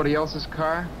crazy? Somebody else's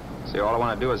car? See, all I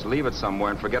want to do is leave it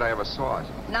somewhere and forget I ever saw it.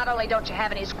 Not only don't you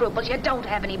have any scruples, you don't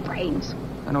have any brains.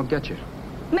 I don't get you.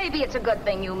 Maybe it's a good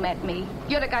thing you met me.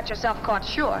 You'd have got yourself caught,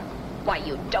 sure. Why,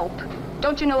 you dope.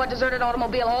 Don't you know a deserted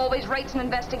automobile always rates an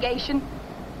investigation?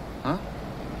 Huh?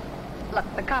 Look,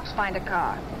 the cops find a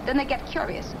car. Then they get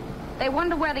curious. They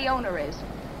wonder where the owner is.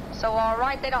 So, all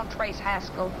right, they don't trace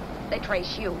Haskell. They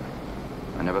trace you.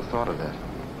 I never thought of that.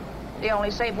 The only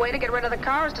safe way to get rid of the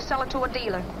car is to sell it to a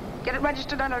dealer. Get it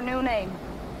registered under a new name.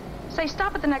 Say,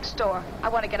 stop at the next store. I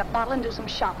want to get a bottle and do some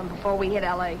shopping before we hit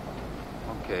L.A.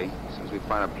 Okay. As soon as we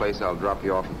find a place, I'll drop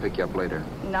you off and pick you up later.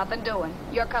 Nothing doing.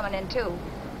 You're coming in, too.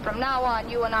 From now on,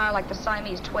 you and I are like the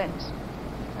Siamese twins.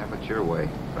 Have it your way,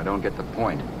 but I don't get the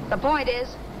point. The point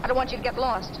is, I don't want you to get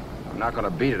lost. I'm not going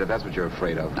to beat it if that's what you're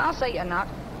afraid of. I'll say you're not.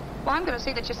 Well, I'm going to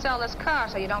see that you sell this car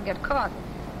so you don't get caught.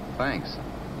 Thanks.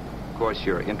 Of course,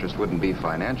 your interest wouldn't be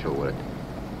financial, would it?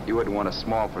 You wouldn't want a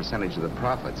small percentage of the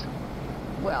profits.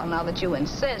 Well, now that you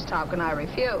insist, how can I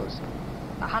refuse?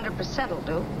 100% will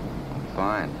do.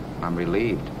 Fine. I'm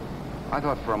relieved. I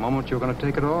thought for a moment you were going to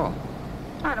take it all.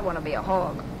 I don't want to be a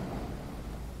hog.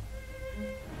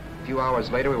 A few hours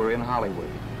later, we were in Hollywood.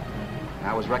 And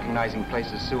I was recognizing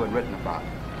places Sue had written about.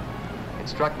 It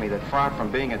struck me that far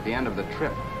from being at the end of the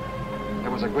trip, there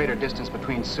was a greater distance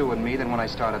between Sue and me than when I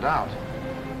started out.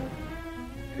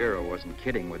 Vera wasn't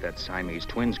kidding with that Siamese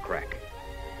twins crack.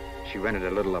 She rented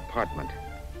a little apartment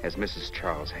as Mrs.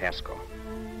 Charles Haskell.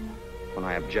 When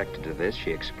I objected to this,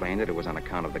 she explained that it was on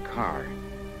account of the car.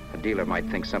 A dealer might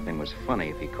think something was funny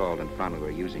if he called and found we were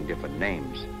using different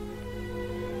names.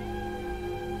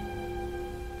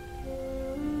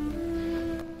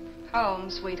 Home,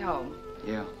 sweet home.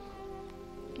 Yeah.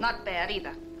 Not bad,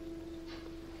 either.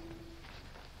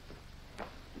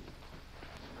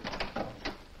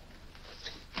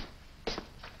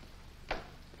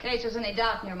 In case there's any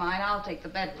doubt in your mind, I'll take the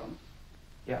bedroom.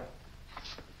 Yeah.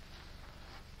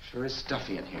 Sure is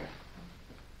stuffy in here.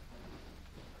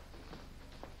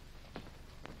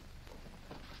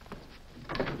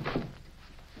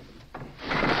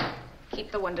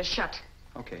 Keep the window shut.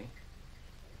 Okay.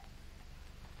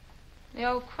 The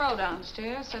old crow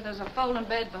downstairs said there's a folding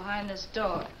bed behind this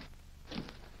door.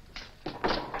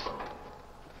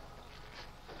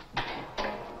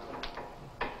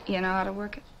 You know how to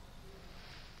work it?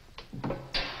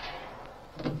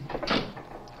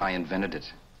 I invented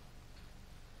it.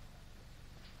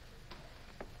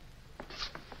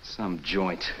 Some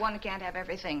joint. One can't have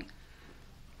everything.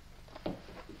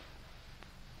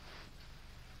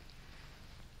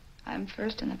 I'm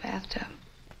first in the bathtub.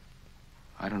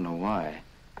 I don't know why,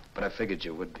 but I figured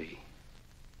you would be.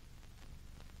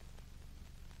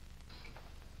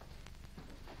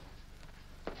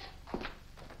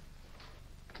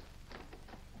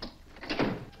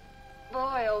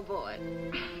 Boy, oh boy.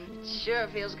 It sure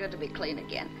feels good to be clean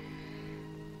again.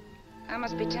 I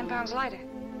must be 10 pounds lighter.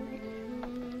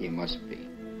 You must be.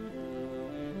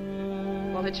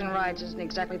 Well, hitching rides isn't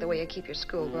exactly the way you keep your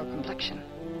schoolgirl complexion.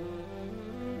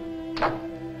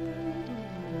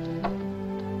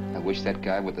 I wish that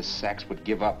guy with the sacks would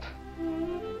give up.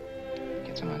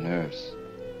 Gets on my nerves.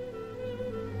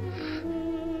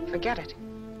 Forget it.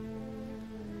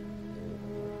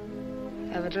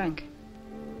 Have a drink.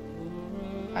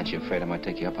 Aren't you afraid I might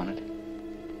take you up on it?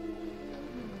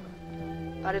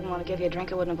 If I didn't want to give you a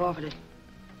drink, I wouldn't have offered it.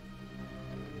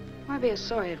 Why be a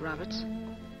sorehead, Roberts?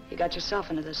 You got yourself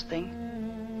into this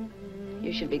thing.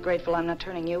 You should be grateful I'm not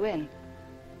turning you in.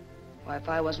 Why, if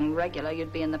I wasn't regular,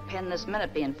 you'd be in the pen this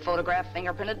minute, being photographed,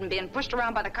 fingerprinted, and being pushed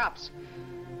around by the cops.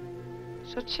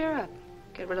 So cheer up.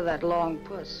 Get rid of that long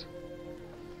puss.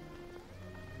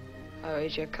 Or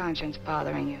is your conscience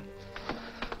bothering you?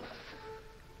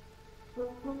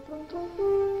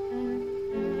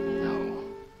 No,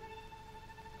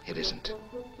 it isn't.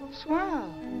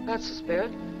 Swell. That's the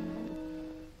spirit.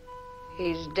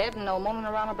 He's dead and no moaning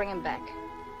around will bring him back.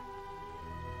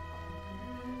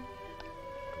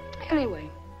 Anyway,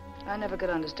 I never could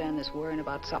understand this worrying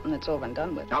about something that's over and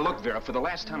done with. Now look, Vera, for the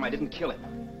last time I didn't kill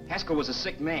him. Haskell was a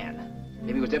sick man.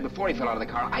 Maybe he was dead before he fell out of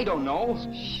the car. I don't know.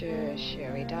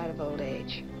 Sure. He died of old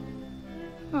age.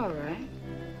 All right.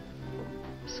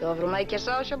 So if it'll make you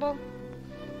sociable,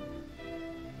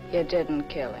 you didn't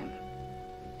kill him.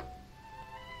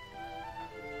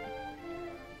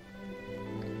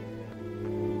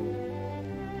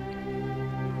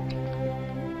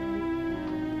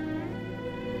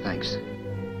 Thanks.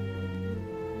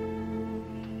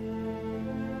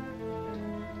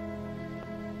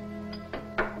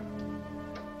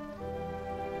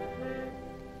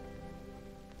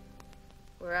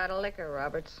 We're out of liquor,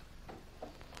 Roberts.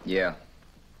 Yeah.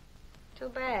 Too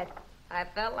bad. I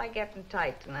felt like getting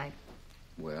tight tonight.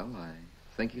 Well, I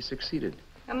think you succeeded.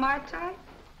 Am I tight?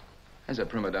 As a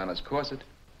prima donna's corset.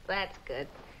 That's good.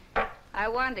 I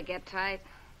wanted to get tight.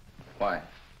 Why?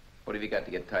 What have you got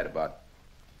to get tight about?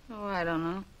 Oh, I don't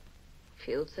know.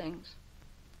 Few things.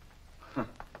 Huh.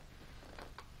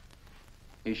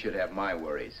 You should have my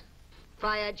worries. If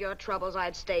I had your troubles,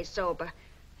 I'd stay sober.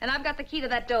 And I've got the key to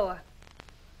that door.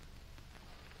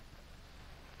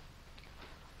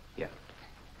 Yeah.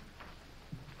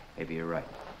 Maybe you're right.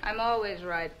 I'm always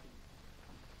right.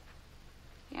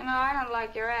 You know, I don't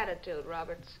like your attitude,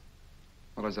 Roberts.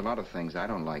 Well, there's a lot of things I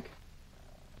don't like.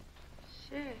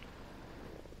 Sure.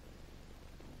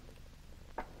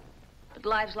 But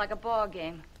life's like a ball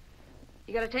game.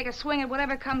 You gotta take a swing at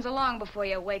whatever comes along before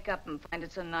you wake up and find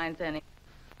it's the ninth inning.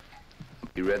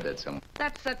 You read that somewhere.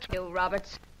 That's the truth,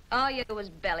 Roberts. All you do is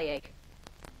bellyache.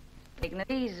 Taking it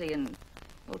easy and,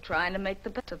 well, trying to make the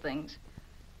best of things.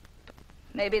 But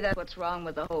maybe that's what's wrong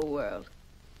with the whole world.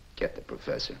 Get the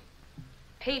professor.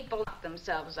 People knock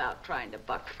themselves out trying to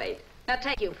buck fate. Now,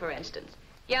 take you, for instance.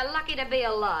 You're lucky to be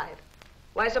alive.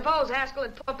 Why, suppose Haskell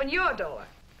had opened your door.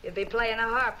 You'd be playing a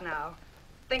harp now.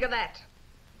 Think of that.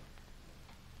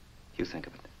 You think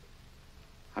of it.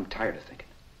 I'm tired of thinking.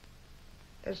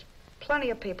 There's plenty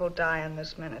of people dying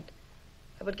this minute.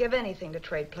 I would give anything to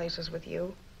trade places with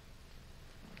you.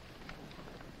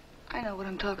 I know what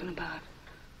I'm talking about.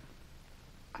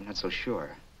 I'm not so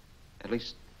sure. At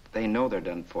least they know they're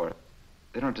done for.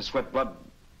 They don't have to sweat blood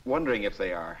wondering if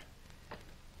they are.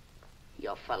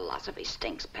 Your philosophy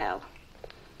stinks, pal.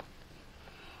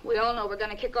 We all know we're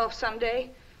gonna kick off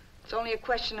someday. It's only a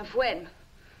question of when.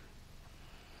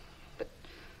 But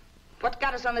what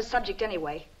got us on this subject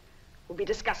anyway? We'll be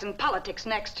discussing politics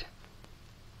next.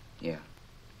 Yeah.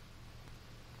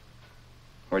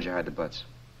 Where'd you hide the butts?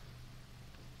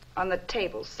 On the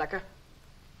table, sucker.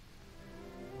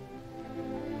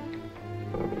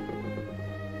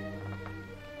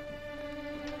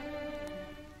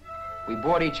 We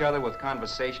bored each other with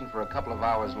conversation for a couple of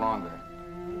hours longer.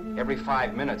 Every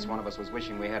 5 minutes, one of us was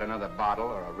wishing we had another bottle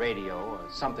or a radio or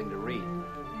something to read.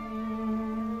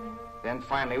 Then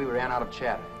finally, we ran out of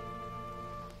chatter.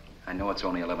 I know it's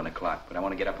only 11 o'clock, but I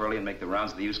want to get up early and make the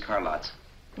rounds of the used car lots.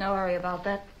 No hurry about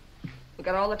that. We've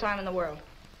got all the time in the world.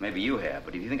 Maybe you have,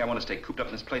 but if you think I want to stay cooped up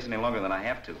in this place any longer than I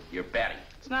have to, you're batty.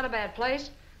 It's not a bad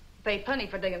place. We pay plenty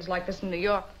for diggings like this in New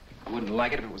York. I wouldn't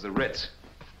like it if it was the Ritz.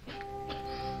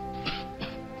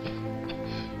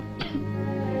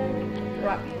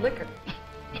 Rotten liquor.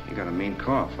 You got a mean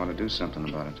cough. Ought to do something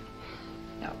about it.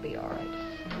 I'll be all right.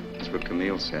 That's what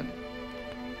Camille said.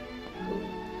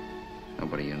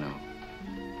 Nobody you know.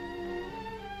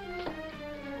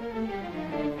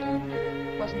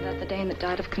 Wasn't that the dame that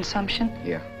died of consumption?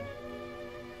 Yeah.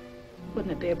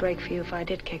 Wouldn't it be a break for you if I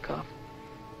did kick off?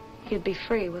 You'd be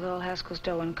free with all Haskell's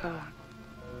dough and car.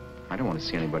 I don't want to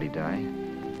see anybody die.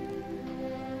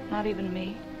 Not even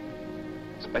me.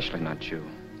 Especially not you.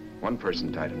 One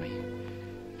person died of me.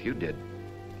 If you did,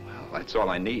 well, that's all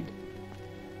I need.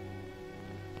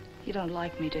 You don't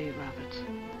like me, do you, Roberts?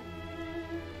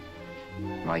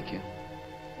 Like you?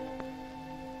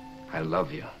 I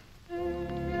love you.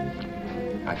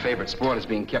 My favorite sport is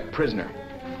being kept prisoner.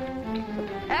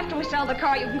 After we sell the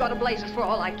car, you can go to blazes for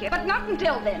all I care, but not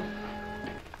until then.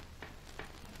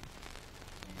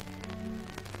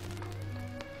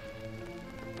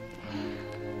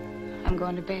 I'm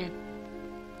going to bed.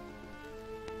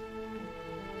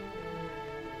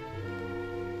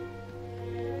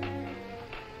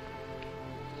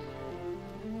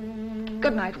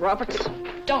 Good night, Roberts.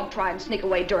 Don't try and sneak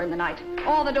away during the night.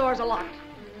 All the doors are locked.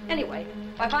 Anyway,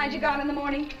 if I find you gone in the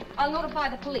morning, I'll notify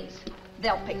the police.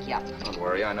 They'll pick you up. Don't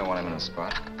worry, I know when I'm in a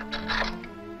spot.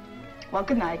 Well,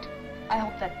 good night. I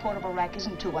hope that portable rack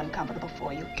isn't too uncomfortable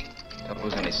for you. Don't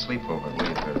lose any sleep over it, will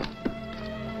you, Vera?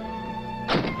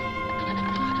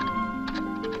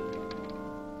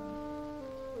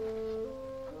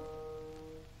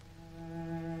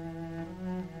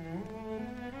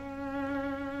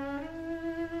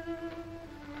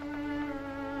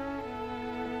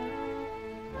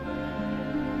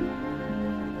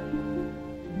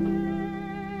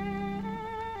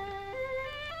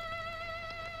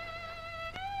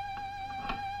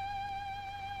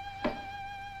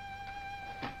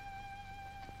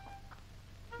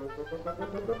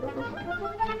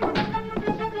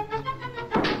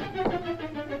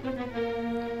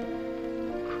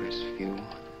 Chris Few.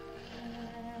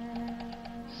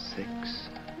 6,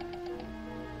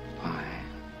 5,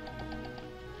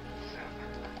 7,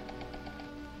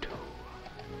 2,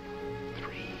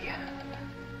 3.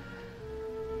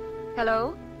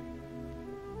 Hello?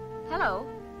 Hello?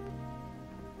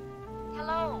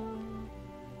 Hello?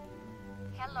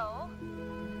 Hello?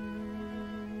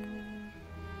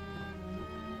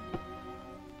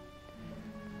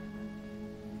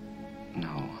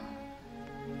 No.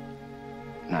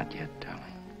 Not yet, darling.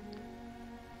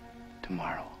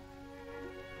 Tomorrow.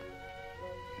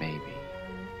 Maybe.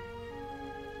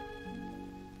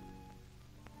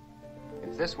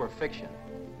 If this were fiction,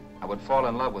 I would fall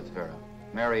in love with Vera,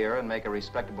 marry her and make a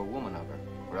respectable woman of her,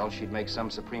 or else she'd make some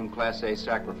supreme Class A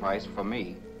sacrifice for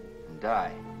me and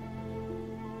die.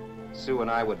 Sue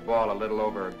and I would bawl a little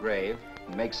over her grave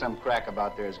and make some crack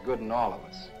about there's good in all of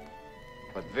us.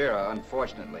 But Vera,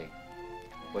 unfortunately,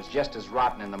 was just as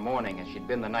rotten in the morning as she'd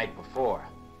been the night before.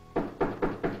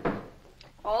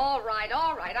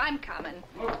 All right, I'm coming.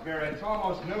 Look, Vera, it's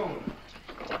almost noon.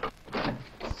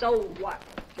 So what?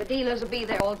 The dealers will be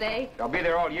there all day? They'll be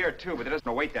there all year, too, but it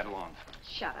doesn't wait that long.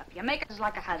 Shut up. You make us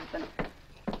like a husband.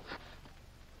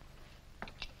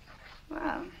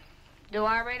 Well, do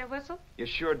I rate a whistle? You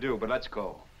sure do, but let's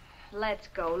go. Let's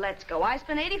go, let's go. I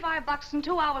spent $85 and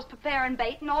 2 hours preparing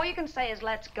bait, and all you can say is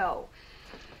let's go.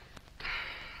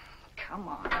 Come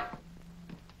on.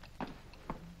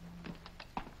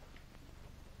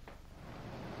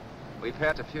 We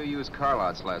passed a few used car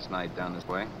lots last night down this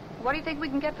way. What do you think we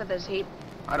can get for this heap?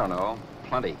 I don't know.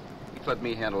 Plenty. You let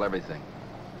me handle everything.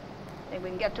 Think we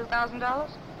can get $2,000?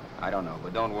 I don't know,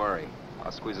 but don't worry.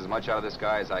 I'll squeeze as much out of this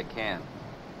guy as I can.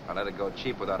 If I let it go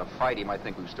cheap without a fight, he might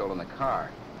think we've stolen the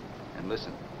car. And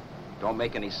listen, don't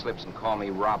make any slips and call me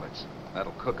Roberts.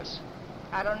 That'll cook us.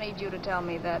 I don't need you to tell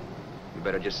me that. You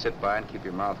better just sit by and keep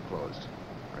your mouth closed.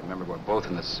 Remember, we're both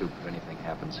in the soup if anything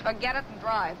happens. Forget it and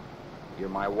drive. You're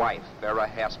my wife, Vera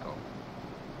Haskell.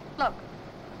 Look,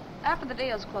 after the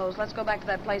deal's closed, let's go back to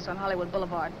that place on Hollywood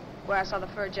Boulevard, where I saw the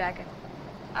fur jacket.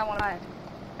 I want to buy it.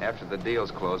 After the deal's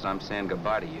closed, I'm saying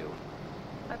goodbye to you.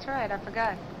 That's right, I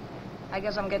forgot. I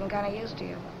guess I'm getting kind of used to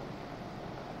you.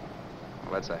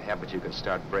 Well, that's a habit you can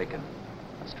start breaking.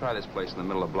 Let's try this place in the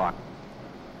middle of the block.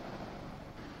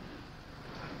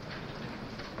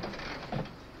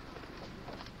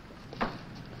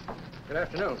 Good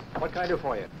afternoon. What can I do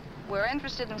for you? We're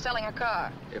interested in selling a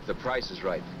car. If the price is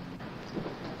right.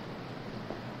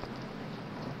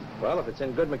 Well, if it's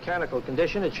in good mechanical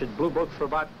condition, it should blue book for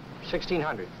about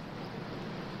 $1,600.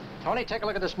 Tony, take a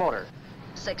look at this motor.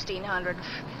 $1,600.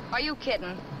 Are you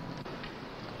kidding?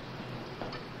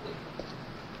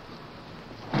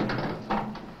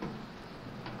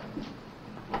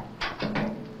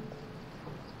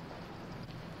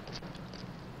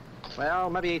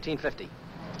 Well, maybe 1850.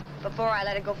 Before I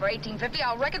let it go for 1850,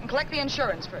 I'll wreck it and collect the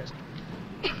insurance first.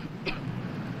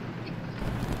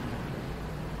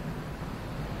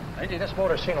 Lady, this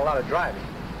motor's seen a lot of driving.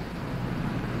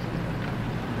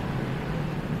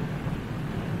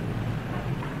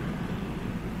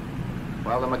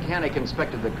 While the mechanic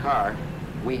inspected the car,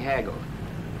 we haggled.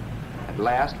 At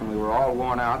last, when we were all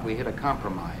worn out, we hit a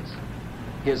compromise.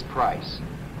 His price.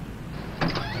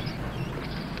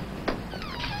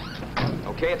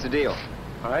 Okay, it's a deal.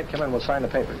 All right, come in, we'll sign the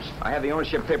papers. I have the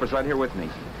ownership papers right here with me.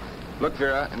 Look,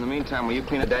 Vera, in the meantime, will you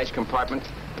clean the dash compartment?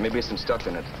 There may be some stuff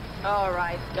in it. All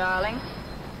right, darling.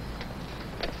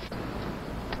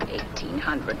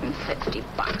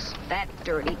 $1,850. That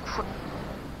dirty crook.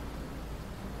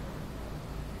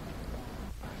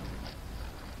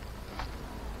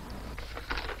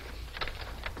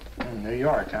 In New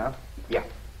York, huh? Yeah.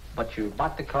 But you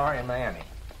bought the car in Miami?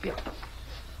 Yeah.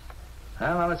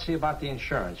 Well, now let's see about the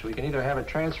insurance. We can either have it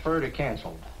transferred or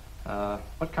canceled.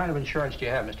 What kind of insurance do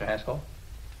you have, Mr. Haskell?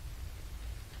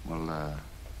 Well,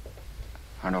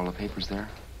 aren't all the papers there?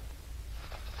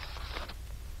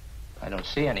 I don't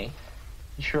see any.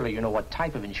 Surely you know what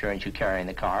type of insurance you carry in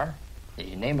the car.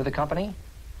 The name of the company?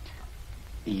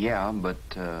 Yeah, but,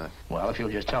 Well, if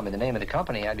you'll just tell me the name of the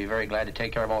company, I'd be very glad to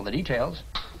take care of all the details.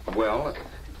 Well...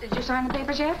 Did you sign the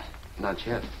papers yet? Not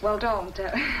yet. Well, don't.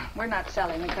 We're not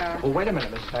selling the car. Well, wait a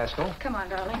minute, Mrs. Haskell. Come on,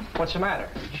 darling. What's the matter?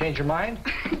 Change your mind?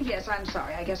 Yes, I'm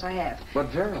sorry. I guess I have. But,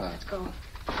 Vera... Let's go.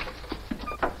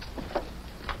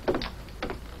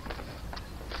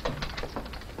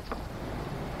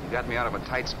 You got me out of a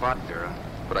tight spot, Vera.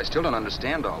 But I still don't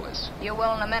understand all this. You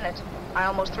will in a minute. I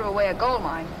almost threw away a gold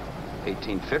mine.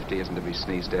 1850 isn't to be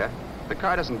sneezed at. The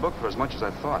car doesn't book for as much as I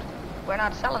thought. We're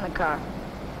not selling the car.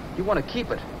 You want to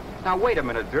keep it. Now, wait a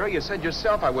minute, Vera. You said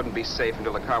yourself I wouldn't be safe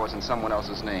until the car was in someone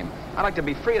else's name. I'd like to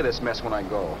be free of this mess when I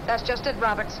go. That's just it,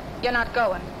 Roberts. You're not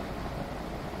going.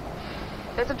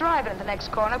 There's a drive-in at the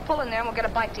next corner. Pull in there and we'll get a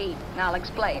bite to eat. And I'll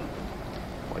explain.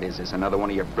 What is this, another one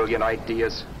of your brilliant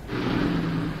ideas?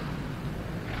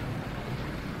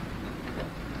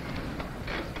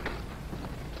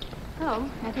 Oh,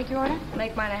 may I take your order?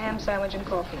 Make mine a ham sandwich and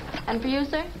coffee. And for you,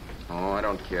 sir? Oh, I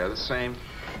don't care. The same.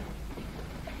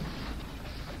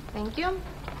 Thank you.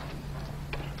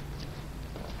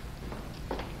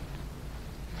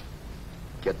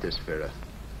 Get this, Vera.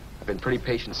 I've been pretty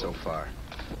patient so far.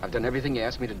 I've done everything you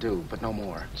asked me to do, but no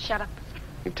more. Shut up.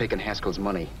 You've taken Haskell's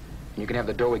money. And you can have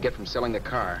the dough we get from selling the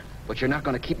car. But you're not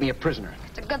going to keep me a prisoner.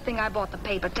 It's a good thing I bought the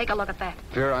paper. Take a look at that.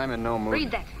 Vera, I'm in no mood.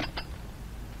 Read that.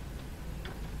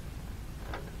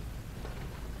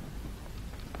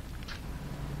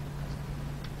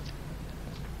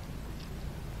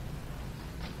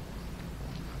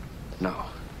 No.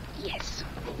 Yes.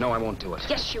 No, I won't do it.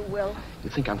 Yes, you will. You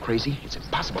think I'm crazy? It's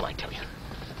impossible, I tell you.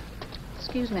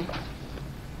 Excuse me.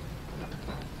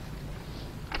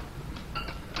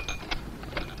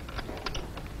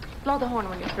 Blow the horn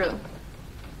when you're through.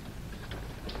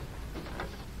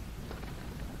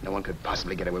 No one could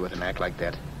possibly get away with an act like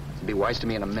that. It'd be wise to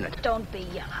me in a minute. Don't be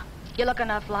yellow. You look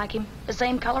enough like him. The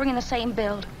same coloring and the same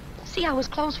build. See how his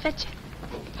clothes fit you?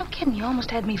 No kidding, you almost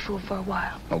had me fooled for a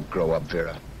while. Oh, grow up,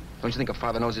 Vera. Don't you think a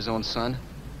father knows his own son?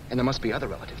 And there must be other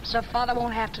relatives. The father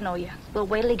won't have to know you. We'll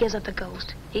wait till he gives up the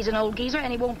ghost. He's an old geezer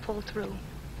and he won't pull through.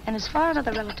 And as far as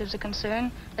other relatives are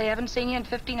concerned, they haven't seen you in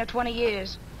 15 or 20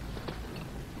 years.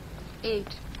 Eat.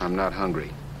 I'm not hungry.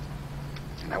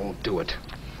 And I won't do it.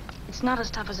 It's not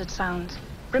as tough as it sounds.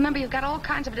 Remember, you've got all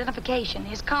kinds of identification.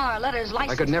 His car, letters,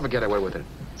 license. I could never get away with it.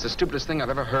 It's the stupidest thing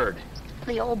I've ever heard.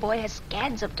 The old boy has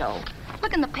scads of dough.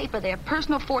 Look in the paper there.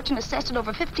 Personal fortune assessed at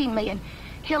over 15 million.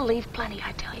 He'll leave plenty,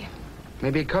 I tell you.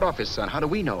 Maybe he cut off his son. How do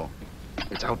we know?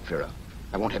 It's out, Vera.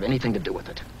 I won't have anything to do with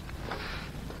it.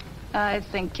 I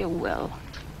think you will.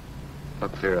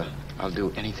 Look, Vera, I'll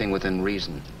do anything within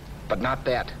reason. But not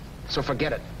that. So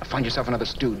forget it. Find yourself another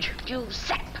stooge. You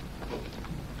sap.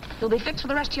 You'll be fixed for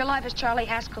the rest of your life as Charlie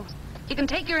Haskell. You can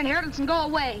take your inheritance and go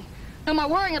away. No more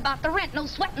worrying about the rent, no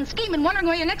sweating, scheming, wondering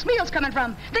where your next meal's coming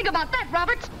from. Think about that,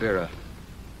 Roberts. Vera,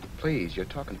 please, you're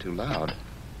talking too loud.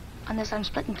 On this, I'm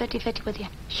splitting 50-50 with you.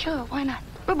 Sure, why not?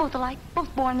 We're both alike,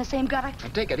 both born in the same gutter. Now,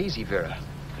 take it easy, Vera.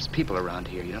 There's people around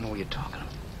here. You don't know what you're talking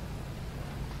about.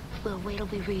 We'll wait till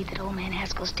we read that old man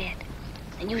Haskell's dead.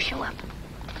 Then you show up.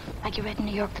 Like you read in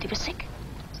New York that he was sick.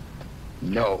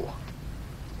 No.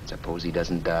 Suppose he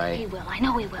doesn't die. He will. I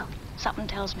know he will. Something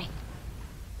tells me.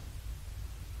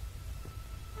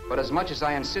 But as much as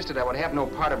I insisted I would have no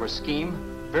part of her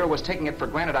scheme, Vera was taking it for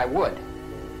granted I would.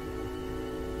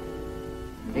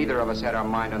 Neither of us had our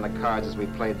mind on the cards as we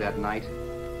played that night.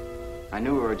 I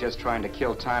knew we were just trying to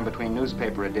kill time between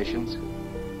newspaper editions.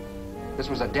 This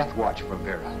was a death watch for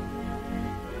Vera.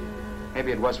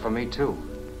 Maybe it was for me, too.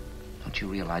 Don't you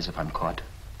realize if I'm caught,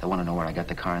 they'll want to know where I got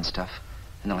the car and stuff,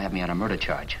 and they'll have me on a murder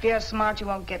charge. If you're smart, you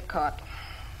won't get caught.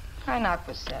 I knock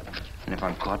for 7. And if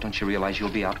I'm caught, don't you realize you'll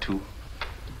be out, too?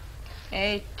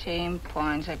 18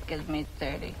 points, that gives me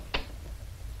 30.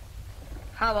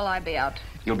 How will I be out?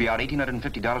 You'll be out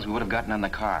 $1,850 we would have gotten on the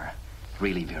car.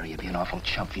 Really, Vera, you'd be an awful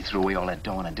chump if you threw away all that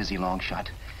dough on a dizzy long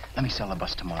shot. Let me sell the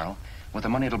bus tomorrow. With the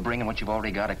money it'll bring and what you've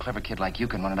already got, a clever kid like you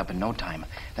can run it up in no time.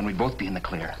 Then we'd both be in the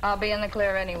clear. I'll be in the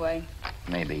clear anyway.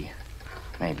 Maybe.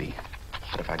 Maybe.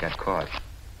 But if I got caught,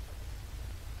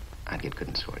 I'd get good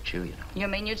and sore at you, you know. You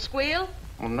mean you'd squeal?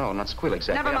 Oh, no, not squeal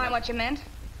exactly. Never mind what you meant.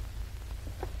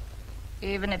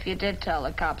 Even if you did tell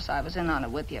the cops I was in on it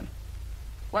with you,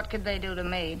 what could they do to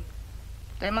me?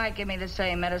 They might give me the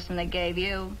same medicine they gave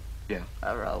you. Yeah.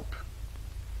 A rope.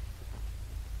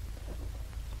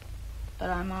 But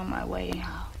I'm on my way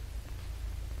now.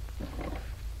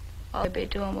 All you'll be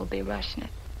doing will be rushing it.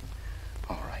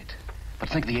 All right. But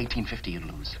think of the $1,850 you'd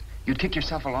lose. You'd kick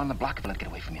yourself along the block if I let it get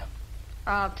away from you.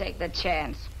 I'll take the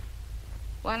chance.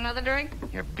 Want another drink?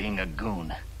 You're being a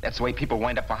goon. That's the way people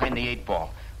wind up behind the 8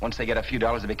 ball. Once they get a few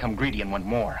dollars, they become greedy and want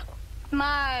more.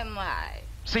 My.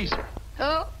 Caesar.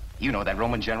 Who? You know that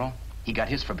Roman general? He got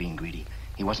his for being greedy.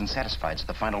 He wasn't satisfied, so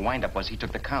the final wind-up was he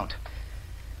took the count.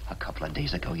 A couple of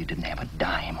days ago, you didn't have a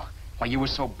dime. Why, you were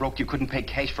so broke you couldn't pay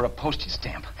cash for a postage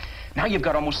stamp. Now you've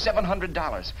got almost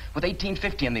 $700 with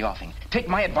 $1,850 in the offing. Take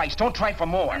my advice. Don't try for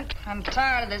more. I'm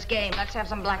tired of this game. Let's have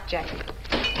some blackjack.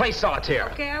 Play solitaire.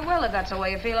 Okay, I will if that's the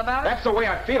way you feel about it. That's the way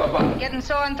I feel about it. Getting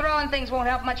sore and throwing things won't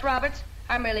help much, Roberts.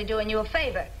 I'm really doing you a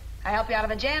favor. I help you out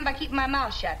of a jam by keeping my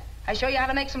mouth shut. I show you how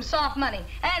to make some soft money.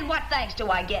 And what thanks do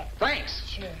I get? Thanks?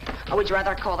 Sure. Or would you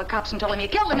rather call the cops and tell them you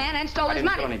killed the man and stole his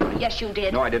money? I didn't kill anybody. Yes, you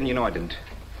did. No, I didn't. You know I didn't.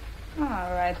 All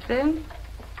right, then.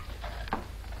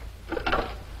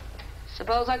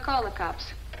 Suppose I call the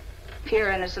cops. If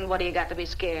you're innocent, what do you got to be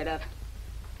scared of?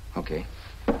 Okay.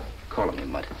 Call them, you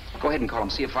mutt. Go ahead and call them,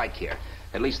 see if I care.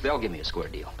 At least they'll give me a square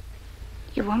deal.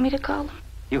 You want me to call them?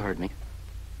 You heard me.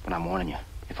 But I'm warning you.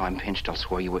 If I'm pinched, I'll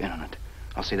swear you were in on it.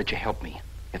 I'll say that you helped me.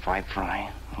 If I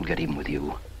fry, I'll get even with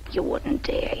you. You wouldn't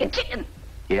dare. You didn't.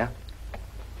 Yeah?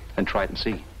 Then try it and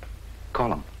see. Call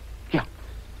them. Yeah.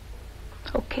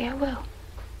 Okay, I will.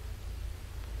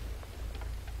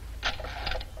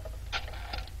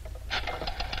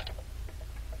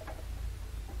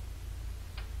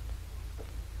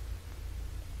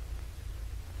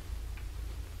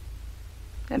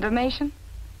 Information?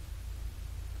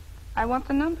 I want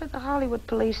the number of the Hollywood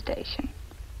police station.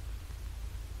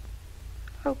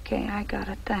 Okay, I got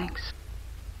it. Thanks.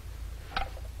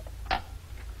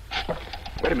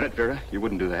 Wait a minute, Vera. You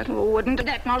wouldn't do that. Wouldn't do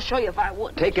that, and I'll show you if I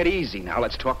would. Take it easy now.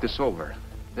 Let's talk this over.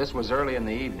 This was early in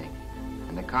the evening,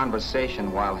 and the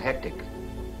conversation, while hectic,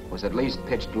 was at least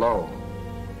pitched low.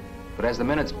 But as the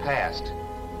minutes passed,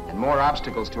 and more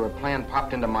obstacles to her plan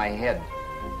popped into my head,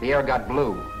 the air got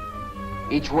blue.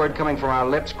 Each word coming from our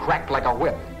lips cracked like a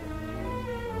whip.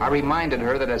 I reminded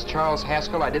her that as Charles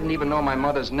Haskell, I didn't even know my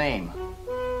mother's name,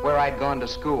 where I'd gone to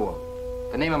school,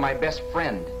 the name of my best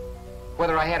friend,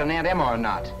 whether I had an Aunt Emma or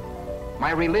not,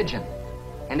 my religion,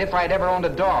 and if I'd ever owned a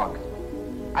dog.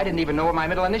 I didn't even know what my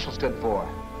middle initial stood for.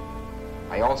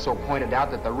 I also pointed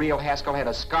out that the real Haskell had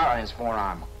a scar on his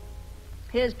forearm.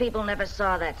 His people never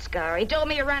saw that scar. He told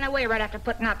me he ran away right after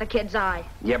putting out the kid's eye.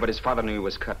 Yeah, but his father knew he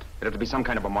was cut. It'd have to be some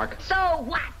kind of a mark. So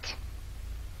what?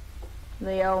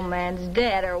 The old man's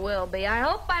dead, or will be. I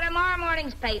hope by tomorrow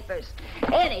morning's papers.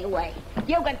 Anyway,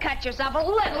 you could cut yourself a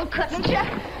little, couldn't you?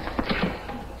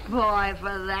 Boy,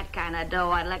 for that kind of dough,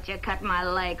 I'd let you cut my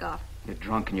leg off. You're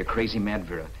drunk and you're crazy mad,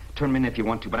 Vera. Turn me in if you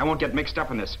want to, but I won't get mixed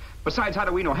up in this. Besides, how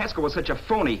do we know? Haskell was such a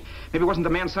phony. Maybe he wasn't the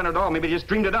man's son at all. Maybe he just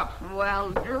dreamed it up. Well,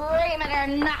 dreaming or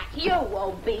not, you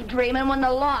won't be dreaming when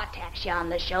the law taps you on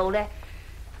the shoulder.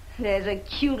 There's a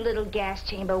cute little gas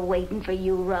chamber waiting for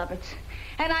you, Roberts.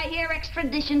 And I hear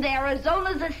extradition to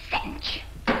Arizona's a cinch.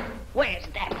 Where's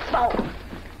that phone?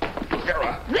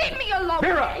 Vera! Leave me alone!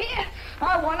 Vera! Here.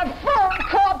 I want a phone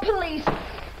call, police.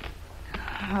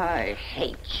 I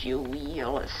hate you,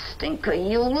 yellow stinker.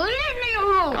 You leave me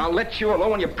alone. I'll let you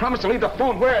alone when you promise to leave the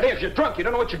phone where it is. You're drunk. You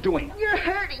don't know what you're doing. You're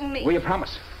hurting me. Will you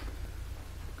promise?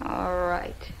 All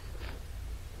right.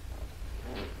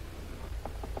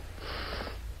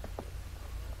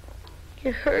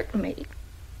 You hurt me.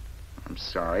 I'm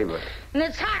sorry, but... And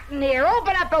it's hot in here.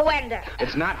 Open up a window.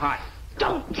 It's not hot.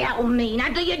 Don't tell me.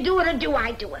 Now, do you do it or do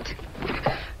I do it?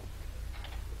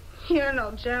 You're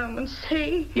no gentleman,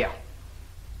 see? Yeah.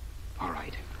 All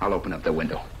right. I'll open up the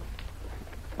window.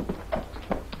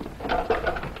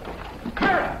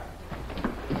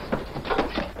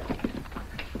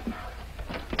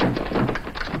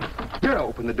 Vera,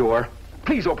 open the door.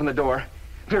 Please open the door.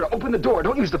 Vera, open the door.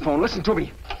 Don't use the phone. Listen to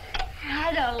me.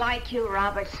 I don't like you,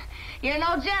 Roberts. You're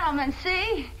no gentleman,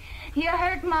 see? You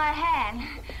hurt my hand,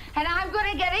 and I'm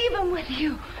going to get even with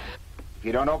you. If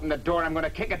you don't open the door, I'm going to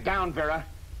kick it down, Vera.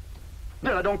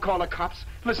 Vera, don't call the cops.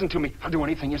 Listen to me. I'll do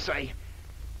anything you say.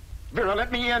 Vera, let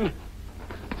me in.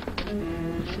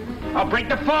 I'll break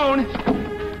the phone.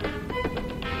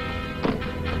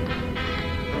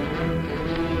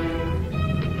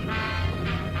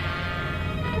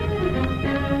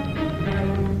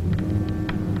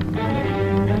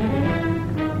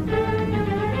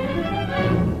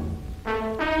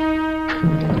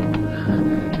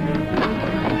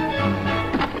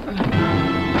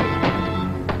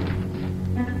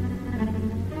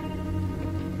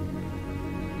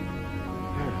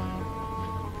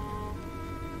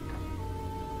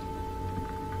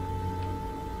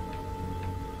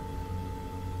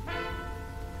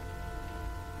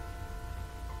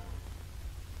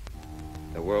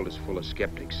 The world is full of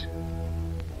skeptics.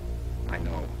 I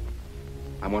know.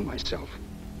 I'm one myself.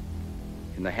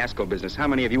 In the Haskell business, how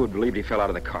many of you would believe he fell out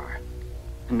of the car?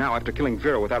 And now, after killing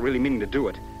Vera without really meaning to do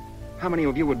it, how many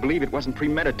of you would believe it wasn't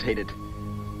premeditated?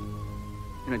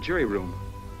 In a jury room,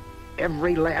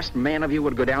 every last man of you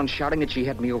would go down shouting that she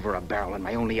had me over a barrel and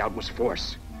my only out was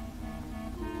force.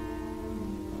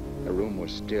 The room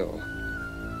was still.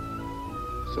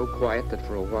 So quiet that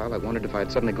for a while I wondered if I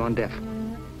had suddenly gone deaf.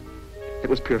 It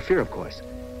was pure fear, of course.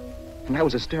 And I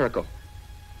was hysterical,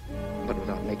 but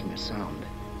without making a sound.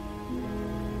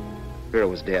 Vera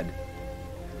was dead,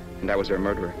 and I was her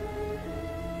murderer.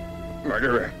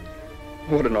 Murderer?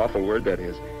 What an awful word that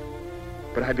is.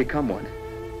 But I'd become one.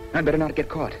 I'd better not get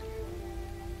caught.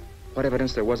 What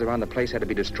evidence there was around the place had to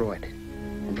be destroyed.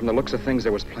 And from the looks of things,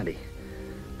 there was plenty.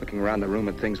 Looking around the room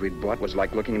at things we'd bought was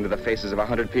like looking into the faces of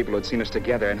 100 people who'd seen us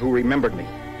together and who remembered me.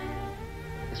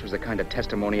 This was the kind of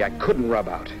testimony I couldn't rub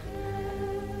out.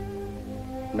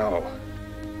 No.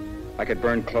 I could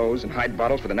burn clothes and hide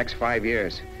bottles for the next 5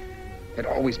 years. There'd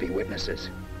always be witnesses.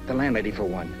 The landlady, for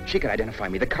one. She could identify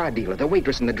me. The car dealer, the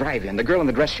waitress in the drive-in, the girl in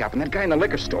the dress shop, and that guy in the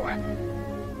liquor store.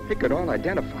 They could all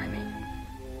identify me.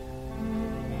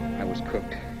 I was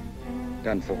cooked.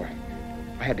 Done for.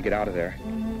 I had to get out of there.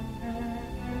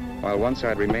 While once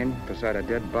I'd remained beside a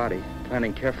dead body,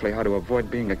 planning carefully how to avoid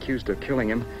being accused of killing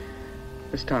him,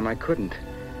 this time I couldn't.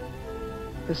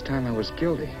 This time I was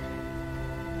guilty.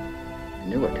 I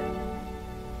knew it.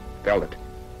 Felt it.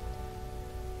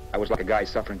 I was like a guy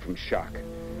suffering from shock.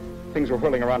 Things were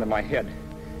whirling around in my head.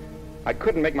 I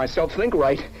couldn't make myself think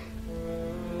right.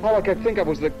 All I could think of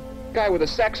was the guy with the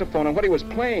saxophone and what he was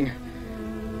playing.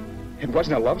 It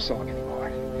wasn't a love song anymore.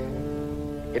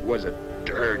 It was a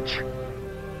dirge.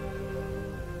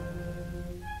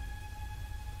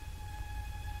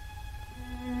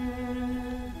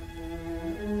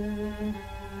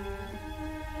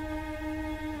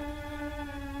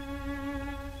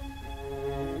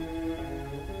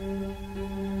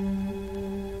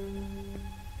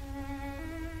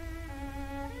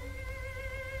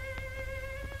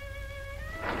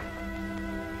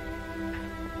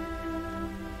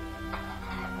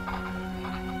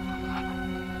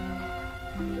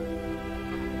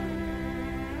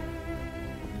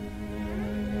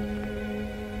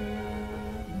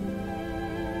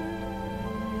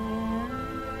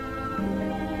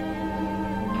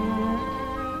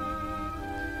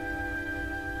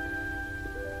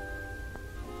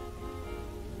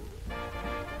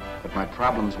 My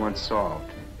problems weren't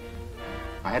solved.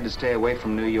 I had to stay away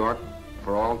from New York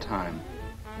for all time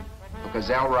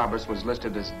because Al Roberts was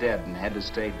listed as dead and had to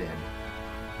stay dead.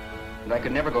 And I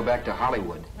could never go back to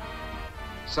Hollywood.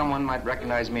 Someone might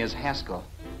recognize me as Haskell.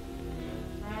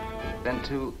 Then,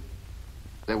 too,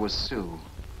 there was Sue.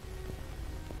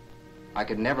 I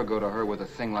could never go to her with a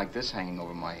thing like this hanging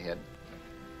over my head.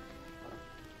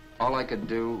 All I could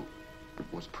do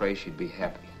was pray she'd be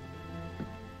happy.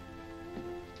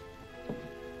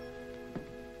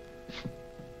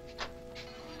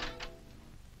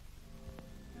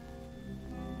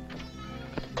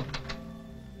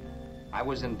 I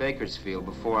was in Bakersfield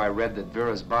before I read that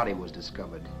Vera's body was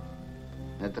discovered,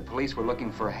 and that the police were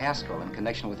looking for Haskell in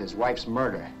connection with his wife's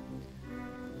murder.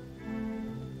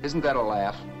 Isn't that a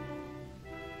laugh?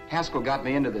 Haskell got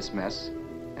me into this mess,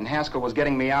 and Haskell was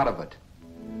getting me out of it.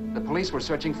 The police were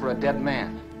searching for a dead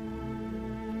man.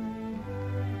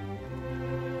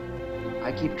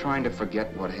 I keep trying to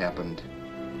forget what happened,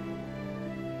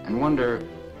 and wonder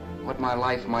what my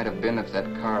life might have been if that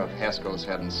car of Haskell's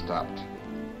hadn't stopped.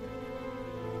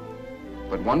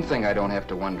 But one thing I don't have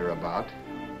to wonder about.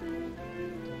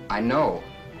 I know.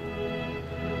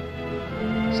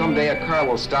 Someday a car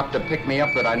will stop to pick me up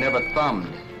that I never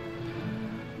thumbed.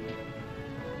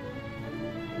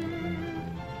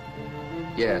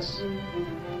 Yes.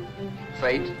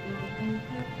 Fate,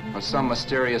 or some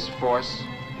mysterious force,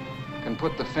 can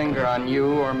put the finger on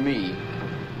you or me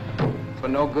for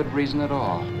no good reason at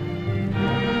all.